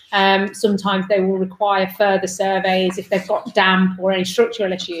builder. Sometimes they will require further surveys if they've got damp or any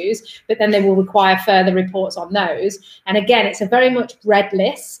structural issues, but then they will require further reports on those. And again, it's a very much red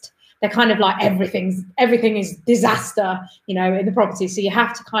list. They're kind of like everything is disaster, in the property. So you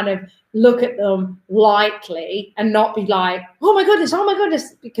have to kind of look at them lightly and not be like, oh my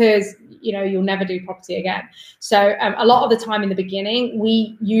goodness, because you'll never do property again. So a lot of the time in the beginning,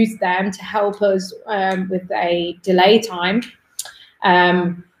 we use them to help us with a delay time.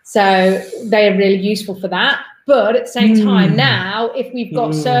 So they are really useful for that. But at the same time, now, if we've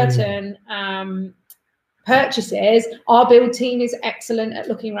got certain purchases, our build team is excellent at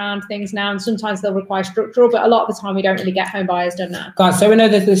looking around things now, and sometimes they'll require structural, but a lot of the time we don't really get home buyers done now. Guys, so we know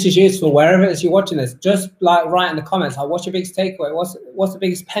that this is useful. Wherever it is you're watching this, just like write in the comments, what's your biggest takeaway? What's the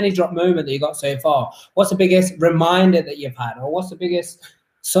biggest penny drop moment that you got so far? What's the biggest reminder that you've had? Or what's the biggest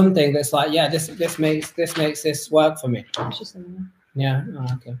something that's like, yeah, this makes this work for me? It's just Yeah. Oh,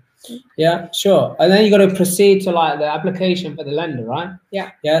 okay. Yeah, sure. And then you got to proceed to like the application for the lender, right?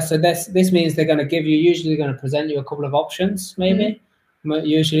 Yeah. So this means they're going to give you, usually going to present you a couple of options, maybe.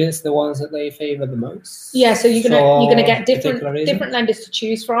 Usually it's the ones that they favor the most. Yeah, so you're gonna get different lenders to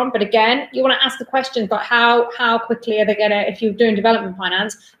choose from. But again, you want to ask the questions like how quickly are they gonna, if you're doing development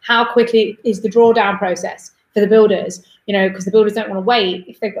finance, how quickly is the drawdown process for the builders? You know, because the builders don't want to wait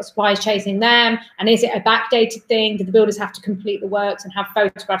if they've got suppliers chasing them. And is it a backdated thing? Do the builders have to complete the works and have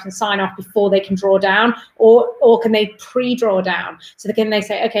photographs and sign off before they can draw down, or can they pre-draw down? So they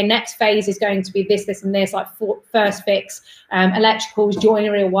say, okay, next phase is going to be this, this, and this, like first fix, electricals,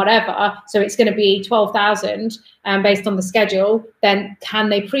 joinery, or whatever. So it's going to be 12,000 based on the schedule. Then can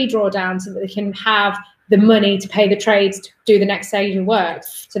they pre-draw down so that they can have the money to pay the trades to do the next stage of work?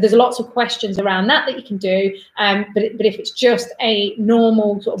 So there's lots of questions around that you can do. But if it's just a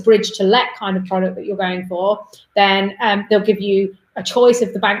normal sort of bridge to let kind of product that you're going for, then they'll give you a choice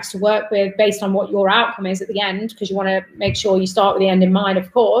of the banks to work with based on what your outcome is at the end, because you want to make sure you start with the end in mind, of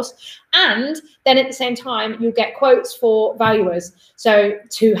course. And then at the same time, you'll get quotes for valuers. So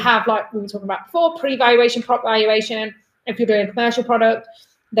to have, like we were talking about before, pre-valuation, prop valuation, if you're doing a commercial product,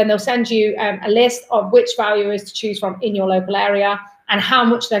 then they'll send you a list of which valuers to choose from in your local area and how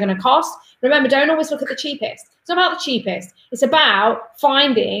much they're going to cost. Remember, don't always look at the cheapest. It's not about the cheapest. It's about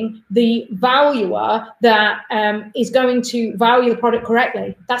finding the valuer that is going to value the product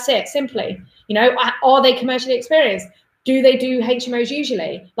correctly. That's it, simply. You know, are they commercially experienced? Do they do HMOs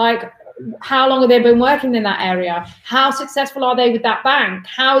usually? Like, how long have they been working in that area? How successful are they with that bank?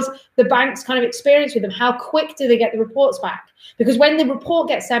 How's the bank's kind of experience with them? How quick do they get the reports back? Because when the report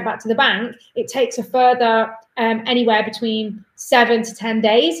gets sent back to the bank, it takes a further anywhere between 7 to 10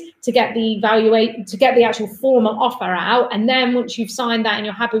 days to get the actual formal offer out. And then once you've signed that and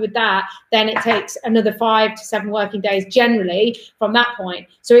you're happy with that, then it takes another 5 to 7 working days generally from that point.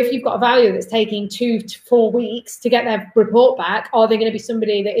 So if you've got a valuer that's taking 2 to 4 weeks to get their report back, are they going to be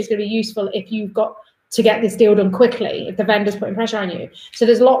somebody that is going to be useful if you've got to get this deal done quickly, if the vendor's putting pressure on you? So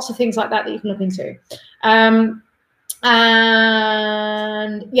there's lots of things like that you can look into.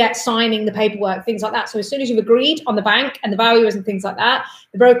 And yeah, signing the paperwork, things like that. So as soon as you've agreed on the bank and the valuers and things like that,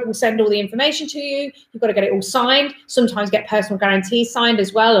 the broker will send all the information to you. You've got to get it all signed. Sometimes get personal guarantees signed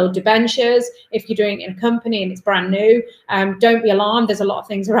as well, or debentures if you're doing it in a company and it's brand new. Don't be alarmed. There's a lot of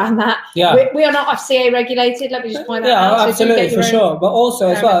things around that. Yeah, we are not FCA regulated. Let me just point that out. Yeah, absolutely, so for sure. But also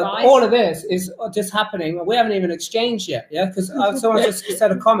as well, advice. All of this is just happening. We haven't even exchanged yet. Yeah, because someone just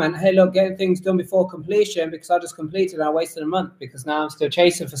said a comment. Hey, look, getting things done before completion, because I just completed and I wasted a month because now I'm still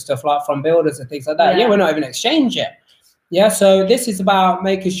chasing for stuff like from builders and things like that. Yeah, we're not even exchanged yet. Yeah, so this is about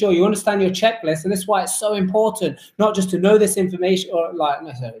making sure you understand your checklist, and this is why it's so important not just to know this information, or like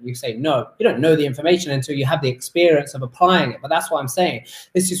you say no, you don't know the information until you have the experience of applying it. But that's what I'm saying.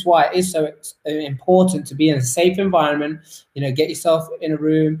 This is why it is so important to be in a safe environment. You know, get yourself in a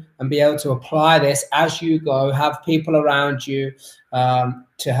room and be able to apply this as you go. Have people around you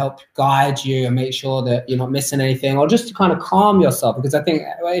to help guide you and make sure that you're not missing anything, or just to kind of calm yourself, because I think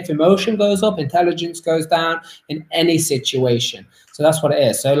if emotion goes up, intelligence goes down in any situation. So that's what it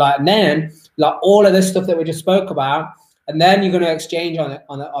is. So then all of this stuff that we just spoke about, and then you're going to exchange on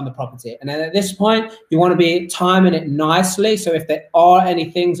the property. And then at this point, you want to be timing it nicely. So if there are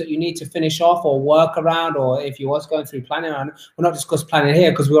any things that you need to finish off or work around, or if you was going through planning, we'll not discuss planning here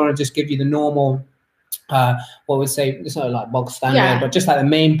because we want to just give you the normal, what we say, it's not like bog standard, but just like the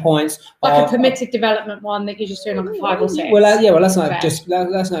main points. Like a permitted development one that you're just doing like a 5 or 6. Well, let's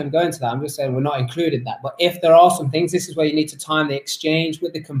not even go into that. I'm just saying we're not included that. But if there are some things, this is where you need to time the exchange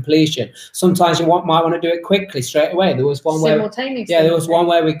with the completion. Sometimes you might want to do it quickly, straight away. There was one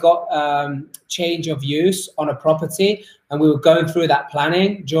where we got change of use on a property, and we were going through that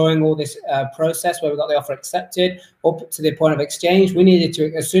planning during all this process where we got the offer accepted up to the point of exchange. We needed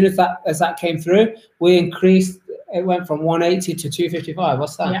to, as soon as that came through, we increased. It went from 180 to 255.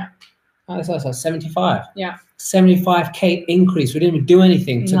 What's that? Yeah. That's 75. Yeah. 75k increase. We didn't even do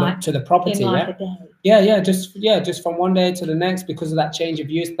anything to the property. Just from one day to the next because of that change of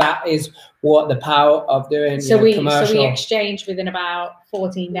use. That is what the power of doing commercial. So we exchanged within about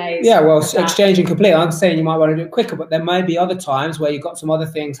 14 days. Yeah, well, exchanging completely. I'm saying you might want to do it quicker, but there might be other times where you've got some other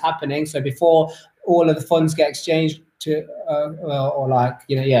things happening. So before all of the funds get exchanged to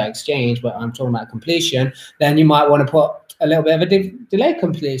exchange, but I'm talking about completion, then you might want to put a little bit of a delay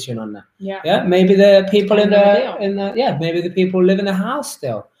completion on that. Yeah. Maybe the people maybe the people live in the house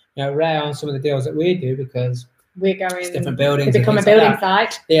still. Rare on some of the deals that we do because we're going different buildings to become a building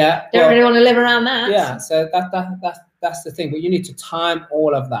site. Yeah. Don't really want to live around that. Yeah. So that's the thing. But you need to time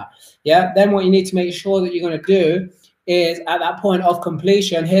all of that. Yeah. Then what you need to make sure that you're going to do is at that point of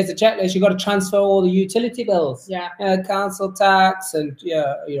completion, here's the checklist. You've got to transfer all the utility bills, council tax and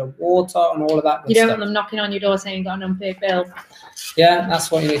water and all of that. You don't want them knocking on your door saying you got an unpaid bill. Yeah,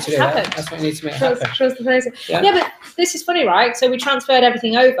 that's what you need to do. That's what you need to make happen. Trust the process. Yeah, but this is funny, right? So we transferred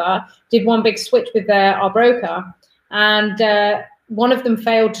everything over, did one big switch with our broker, and one of them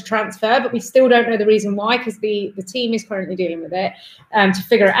failed to transfer, but we still don't know the reason why, because the team is currently dealing with it to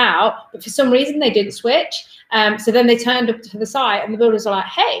figure it out. But for some reason, they didn't switch. So then they turned up to the site, and the builders are like,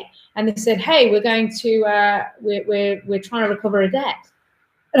 "Hey," and they said, "Hey, we're going to we're trying to recover a debt."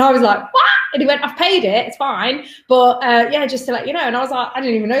 And I was like, "What?" And he went, "I've paid it. It's fine. But just to let you know." And I was like, "I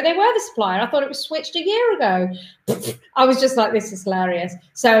didn't even know they were the supplier. I thought it was switched a year ago." I was just like, this is hilarious.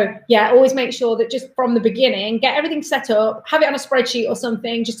 So yeah, always make sure that just from the beginning, get everything set up, have it on a spreadsheet or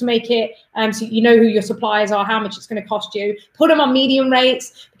something, just to make it so you know who your suppliers are, how much it's going to cost you. Put them on medium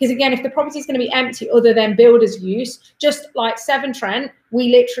rates, because again, if the property is going to be empty other than builders use, just like Severn Trent, we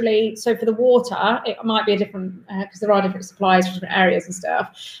literally, so for the water, it might be a different, because there are different suppliers for different areas and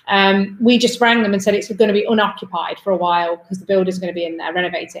stuff. We just rang them and said it's going to be unoccupied for a while because the builder's going to be in there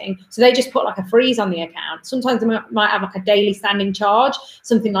renovating. So they just put like a freeze on the account. Sometimes they might have like a daily standing charge,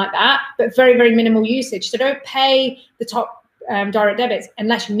 something like that, but very, very minimal usage. So don't pay the top direct debits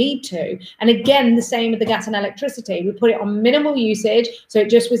unless you need to. And again, the same with the gas and electricity. We put it on minimal usage, so it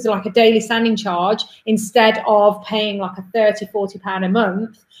just was like a daily standing charge instead of paying like a £30-40 a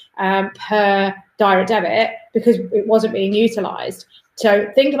month per direct debit, because it wasn't being utilised.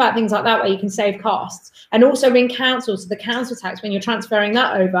 So think about things like that where you can save costs. And also ring council, so the council tax, when you're transferring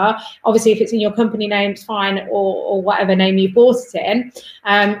that over, obviously if it's in your company name, it's fine, or whatever name you bought it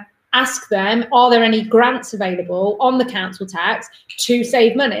in. Ask them, are there any grants available on the council tax to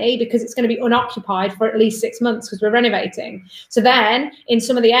save money, because it's going to be unoccupied for at least 6 months because we're renovating. So then in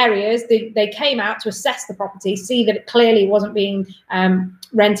some of the areas, they came out to assess the property, see that it clearly wasn't being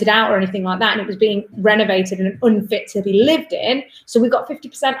rented out or anything like that, and it was being renovated and unfit to be lived in. So we got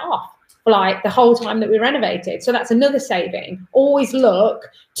 50% off for like the whole time that we renovated. So that's another saving. Always look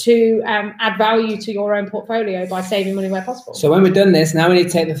to add value to your own portfolio by saving money where possible. So when we've done this, now we need to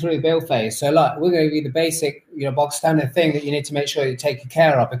take the through bill phase. So like, we're going to give you the basic, bog standard thing that you need to make sure you're taking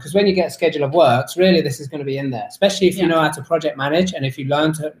care of, because when you get a schedule of works, really this is going to be in there, especially if you know how to project manage, and if you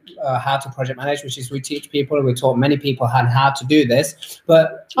learn to how to project manage, which is we teach people, and we taught many people how to do this.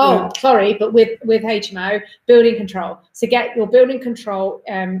 But but with HMO, building control. So get your building control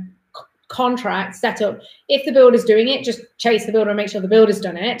contract set up. If the builder's doing it, just chase the builder and make sure the builder's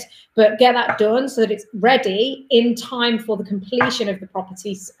done it, but get that done so that it's ready in time for the completion of the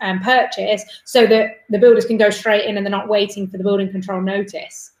property's purchase, so that the builders can go straight in and they're not waiting for the building control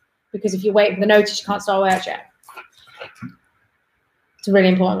notice. Because if you're waiting for the notice, you can't start work yet. It's a really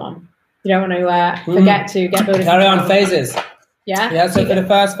important one. You don't want to forget to get builders. Carry on phases. Yeah. So for the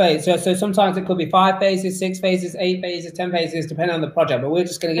first phase, so sometimes it could be 5 phases, 6 phases, 8 phases, 10 phases, depending on the project. But we're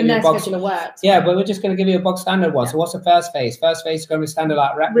just going to give you a box. But we're just going to give you a box standard one. So what's the first phase? First phase is going to be standard,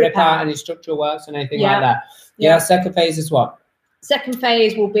 like rip out any structural works and anything like that. Second phase is what? Second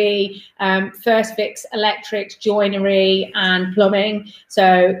phase will be first fix electrics, joinery and plumbing.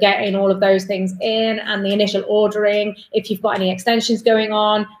 So getting all of those things in, and the initial ordering. If you've got any extensions going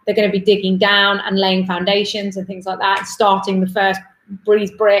on, they're going to be digging down and laying foundations and things like that, starting the first breeze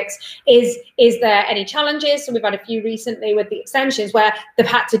bricks. Is there any challenges? So we've had a few recently with the extensions where they've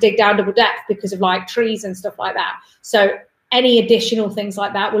had to dig down double depth because of like trees and stuff like that. So any additional things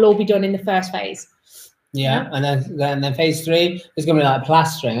like that will all be done in the first phase. Yeah, and then phase 3 is going to be like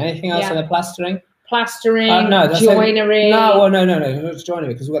plastering. Anything else on the plastering? Plastering, joinery. No, it's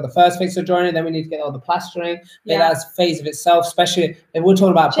joinery, because we've got the first phase of joinery, then we need to get all the plastering. That's a phase of itself, especially if we're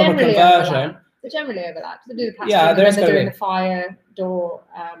talking about proper conversion. They generally overlap. They do the plastering, they're doing the fire door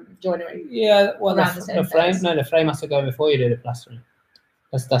joinery. Yeah, well, the frame. No, the frame has to go before you do the plastering.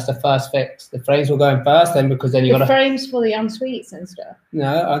 That's the first fix. The frames will go in first, then, because then you got the frames for the en-suites and stuff.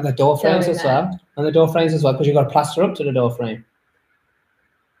 No, and the door frames as well, because you got to plaster up to the door frame.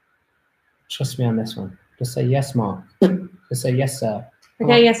 Trust me on this one. Just say yes, Mark. Just say yes, sir.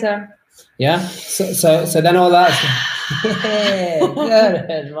 Okay, yes, sir. Yeah. So then all that.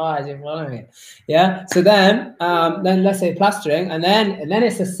 Good advice. You're following it. Yeah. So then let's say plastering, and then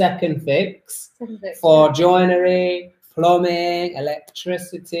it's the second fix for joinery, plumbing,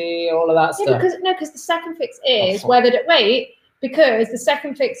 electricity, all of that stuff. Because the second fix is because the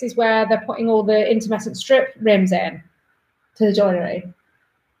second fix is where they're putting all the intermittent strip rims in to the joinery.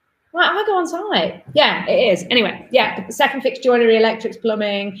 Right, I go on site. Yeah, it is. Anyway, yeah, the second fix, joinery, electrics,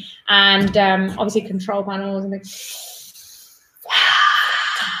 plumbing, and obviously control panels and things.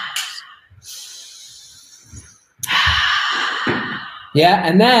 Yeah,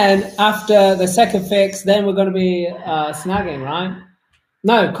 and then after the second fix, then we're going to be snagging, right?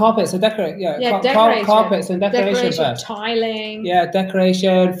 No, carpets and decorate. Yeah, decoration. Carpets and decoration first. Tiling. Yeah,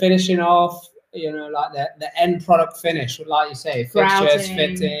 decoration, finishing off. You know, like the end product finish, like you say, fixtures,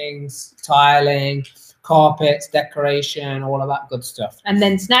 fittings, tiling, carpets, decoration, all of that good stuff. And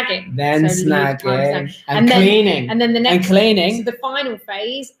then snagging. Then snagging and cleaning. And then the next cleaning. So the final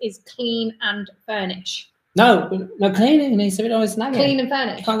phase is clean and furnish. No, cleaning needs to be done with snagging. Clean and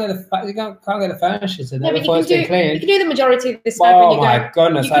furnish. You can't get the furnishers in there before it's been cleaned. You can do the majority of the snag when you go.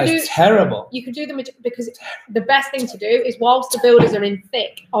 Goodness, that is terrible. You can do because the best thing to do is whilst the builders are in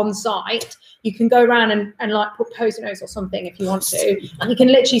thick on site, you can go around and like put post-it notes or something if you want to. And you can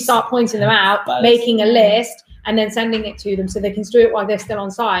literally start pointing them out, making a list, and then sending it to them so they can do it while they're still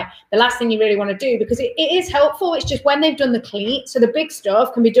on site. The last thing you really want to do, because it is helpful, it's just when they've done the clean, so the big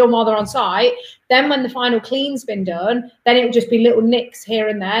stuff can be done while they're on site. Then when the final clean's been done, then it will just be little nicks here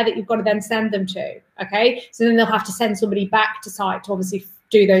and there that you've got to then send them to, okay? So then they'll have to send somebody back to site to obviously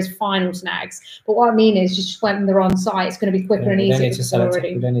do those final snags. But what I mean is just when they're on site, it's going to be quicker and easier. You don't need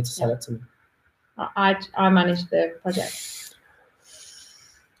to sell it to me. I manage the project.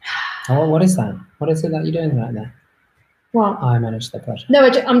 Oh, what is that? What is it that you're doing right there? What? I manage the project. No,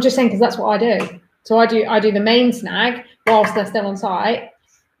 I'm just saying because that's what I do. So I do the main snag whilst they're still on site,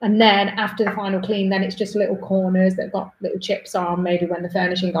 and then after the final clean, then it's just little corners that got little chips on, maybe when the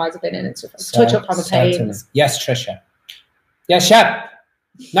furnishing guys have been in and stuff. Touch up on the panes. Yes, Trisha. Yes, chef.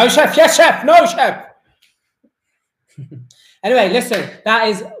 No, chef. Yes, chef. No, chef. Anyway, listen, that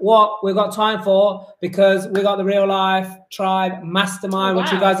is what we've got time for, because we got the Real Life Tribe Mastermind,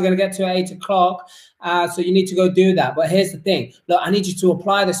 which you guys are going to get to at 8 o'clock. So you need to go do that. But here's the thing. Look, I need you to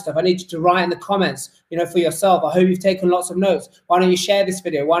apply this stuff. I need you to write in the comments, for yourself. I hope you've taken lots of notes. Why don't you share this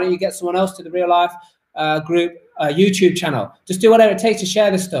video? Why don't you get someone else to the Real Life group YouTube channel? Just do whatever it takes to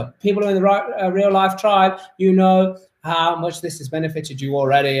share this stuff. People in the Real Life Tribe, how much this has benefited you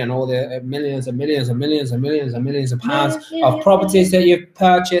already, and all the millions and millions and millions and millions and millions of pounds of properties that you've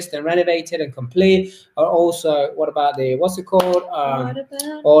purchased and renovated and complete. Or also, what about the, what's it called?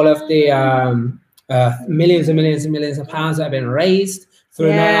 All of the millions and millions and millions of pounds that have been raised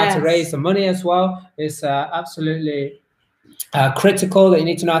through knowing how to raise the money as well. It's absolutely critical that you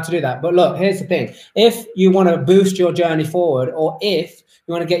need to know how to do that. But look, here's the thing. If you want to boost your journey forward, or if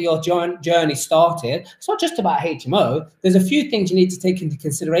you want to get your journey started, it's not just about HMO. There's a few things you need to take into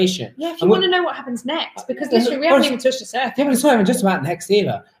consideration. Yeah, if you want to know what happens next, because literally we haven't even touched the surface. Yeah, but it's not even just about next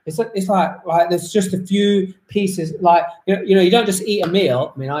either. It's like there's just a few pieces. Like you don't just eat a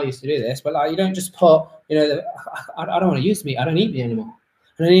meal. I mean, I used to do this, but like you don't just put I don't want to use meat. I don't eat meat anymore.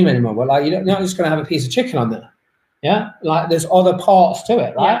 I don't eat meat anymore. But like you're not just going to have a piece of chicken on there. Yeah, like there's other parts to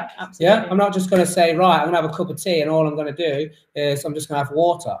it, right? Yeah, absolutely. Yeah, I'm not just going to say, right, I'm going to have a cup of tea and all I'm going to do is I'm just going to have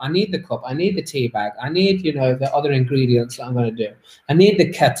water. I need the cup. I need the tea bag. I need, the other ingredients that I'm going to do. I need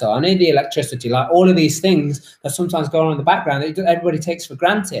the kettle. I need the electricity, like all of these things that sometimes go on in the background that everybody takes for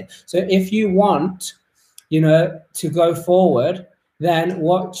granted. So if you want, to go forward, then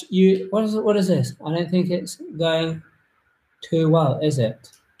what is this? I don't think it's going too well, is it?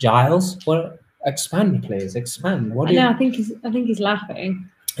 Giles, what? Expand, please. Expand. I think he's laughing.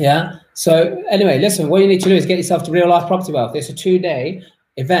 Yeah. So anyway, listen. What you need to do is get yourself to Real Life Property Wealth. It's a 2-day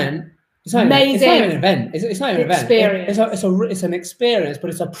event. It's not amazing. It's not even an event. It's not even an event. It's an experience,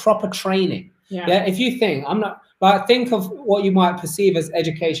 but it's a proper training. Yeah. If you think think of what you might perceive as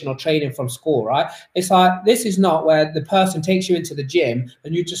education or training from school, right? It's like, this is not where the person takes you into the gym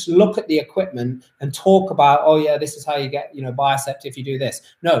and you just look at the equipment and talk about, oh yeah, this is how you get, biceps if you do this.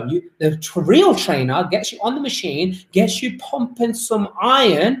 No, the real trainer gets you on the machine, gets you pumping some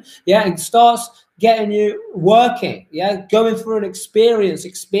iron, and starts getting you working, going through an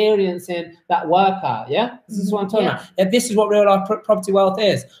experiencing that workout, This is what I'm talking about. Yeah, this is what Real Life Property Wealth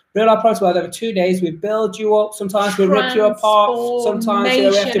is. Real Life Property Wealth, over 2 days, we build you up. Sometimes we rip you apart. Sometimes we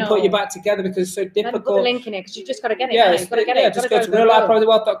have to put you back together because it's so difficult. Put the link in it because you just got to get it. Yeah, just go to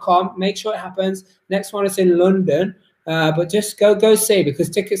reallifepropertywealth.com. Make sure it happens. Next one is in London. But just go see, because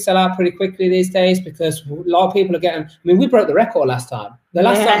tickets sell out pretty quickly these days, because a lot of people are getting. I mean, we broke the record last time. The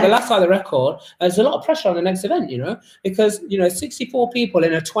last time the record. There's a lot of pressure on the next event, because 64 people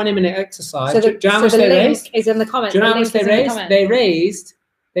in a 20-minute exercise. So the link is in the comments. Do you know how much they raised?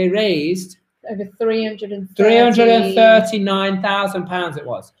 They raised over £339,000. It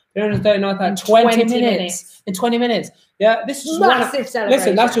was 339,000. 20 minutes. In 20 minutes. Yeah, this is massive celebration.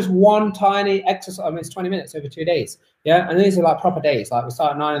 Listen, that's just one tiny exercise. I mean, it's 20 minutes over 2 days. Yeah, and these are like proper days. Like we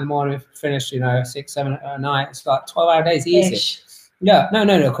start at 9 in the morning, we finish, 6, 7 at night. It's like 12-hour days easy. Yeah, no,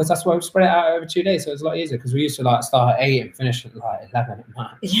 because that's why we spread it out over 2 days, so it's a lot easier. Because we used to like start at 8 and finish at like 11 at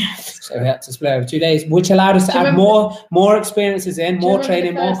night. Yes. So we had to split over 2 days, which allowed us to add more experiences in, more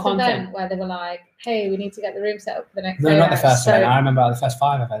training, more content. Where they were like, "Hey, we need to get the room set up for the next." No, not the first event. I remember the first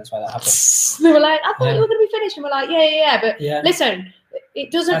 5 events where that happened. They were like, "I thought you were going to be finished," and we're like, "Yeah." But listen, it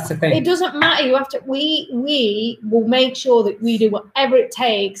doesn't. That's the thing. It doesn't matter. You have to. We will make sure that we do whatever it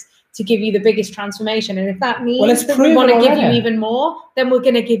takes to give you the biggest transformation. And if that means that we want to give you even more, then we're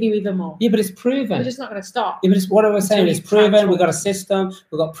going to give you even more. Yeah, but it's proven. We're just not going to stop. Yeah, but it's what I was saying. It's proven. We've got a system.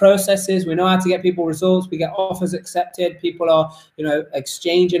 We've got processes. We know how to get people results. We get offers accepted. People are,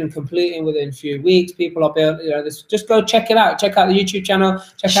 exchanging and completing within a few weeks. People are built. Just go check it out. Check out the YouTube channel.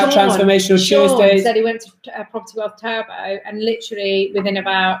 Check out Transformational Tuesdays. Said he went to Property Wealth Turbo, and literally within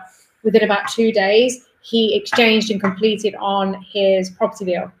about 2 days, he exchanged and completed on his property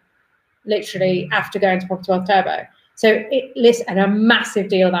deal. Literally after going to Property Wealth Turbo. So and a massive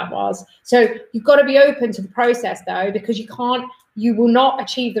deal that was. So you've got to be open to the process though, because you will not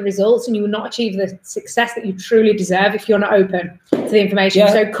achieve the results and you will not achieve the success that you truly deserve if you're not open to the information.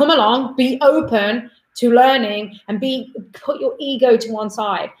 Yeah. So come along, be open to learning and put your ego to one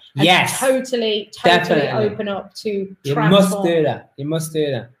side. And totally open up to transform. You must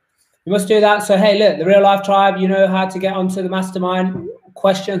do that. So hey, look, the Real Life Tribe, you know how to get onto the mastermind.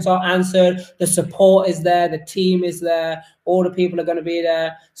 Questions are answered. The support is there. The team is there. All the people are going to be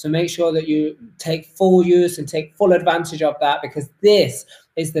there. So make sure that you take full use and take full advantage of that, because this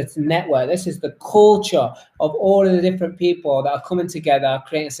is the network. This is the culture of all of the different people that are coming together,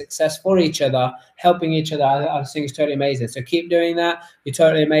 creating success for each other, helping each other. I think it's totally amazing. So keep doing that. You're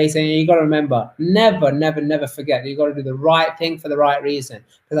totally amazing. And you got to remember, never forget that you got to do the right thing for the right reason,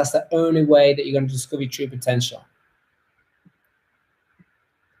 because that's the only way that you're going to discover your true potential.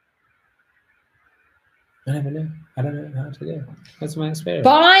 I never knew. I don't know how to do it. That's my experience.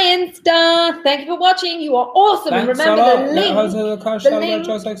 Bye, Insta. Thank you for watching. You are awesome. Thanks, and remember, the link is in the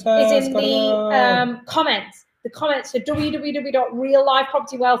comments. The comments to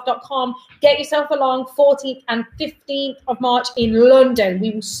www.reallifepropertywealth.com. Get yourself along 14th and 15th of March in London. We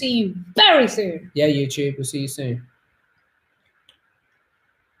will see you very soon. Yeah, YouTube. We'll see you soon.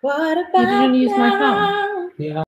 What about you didn't use my phone? Yeah.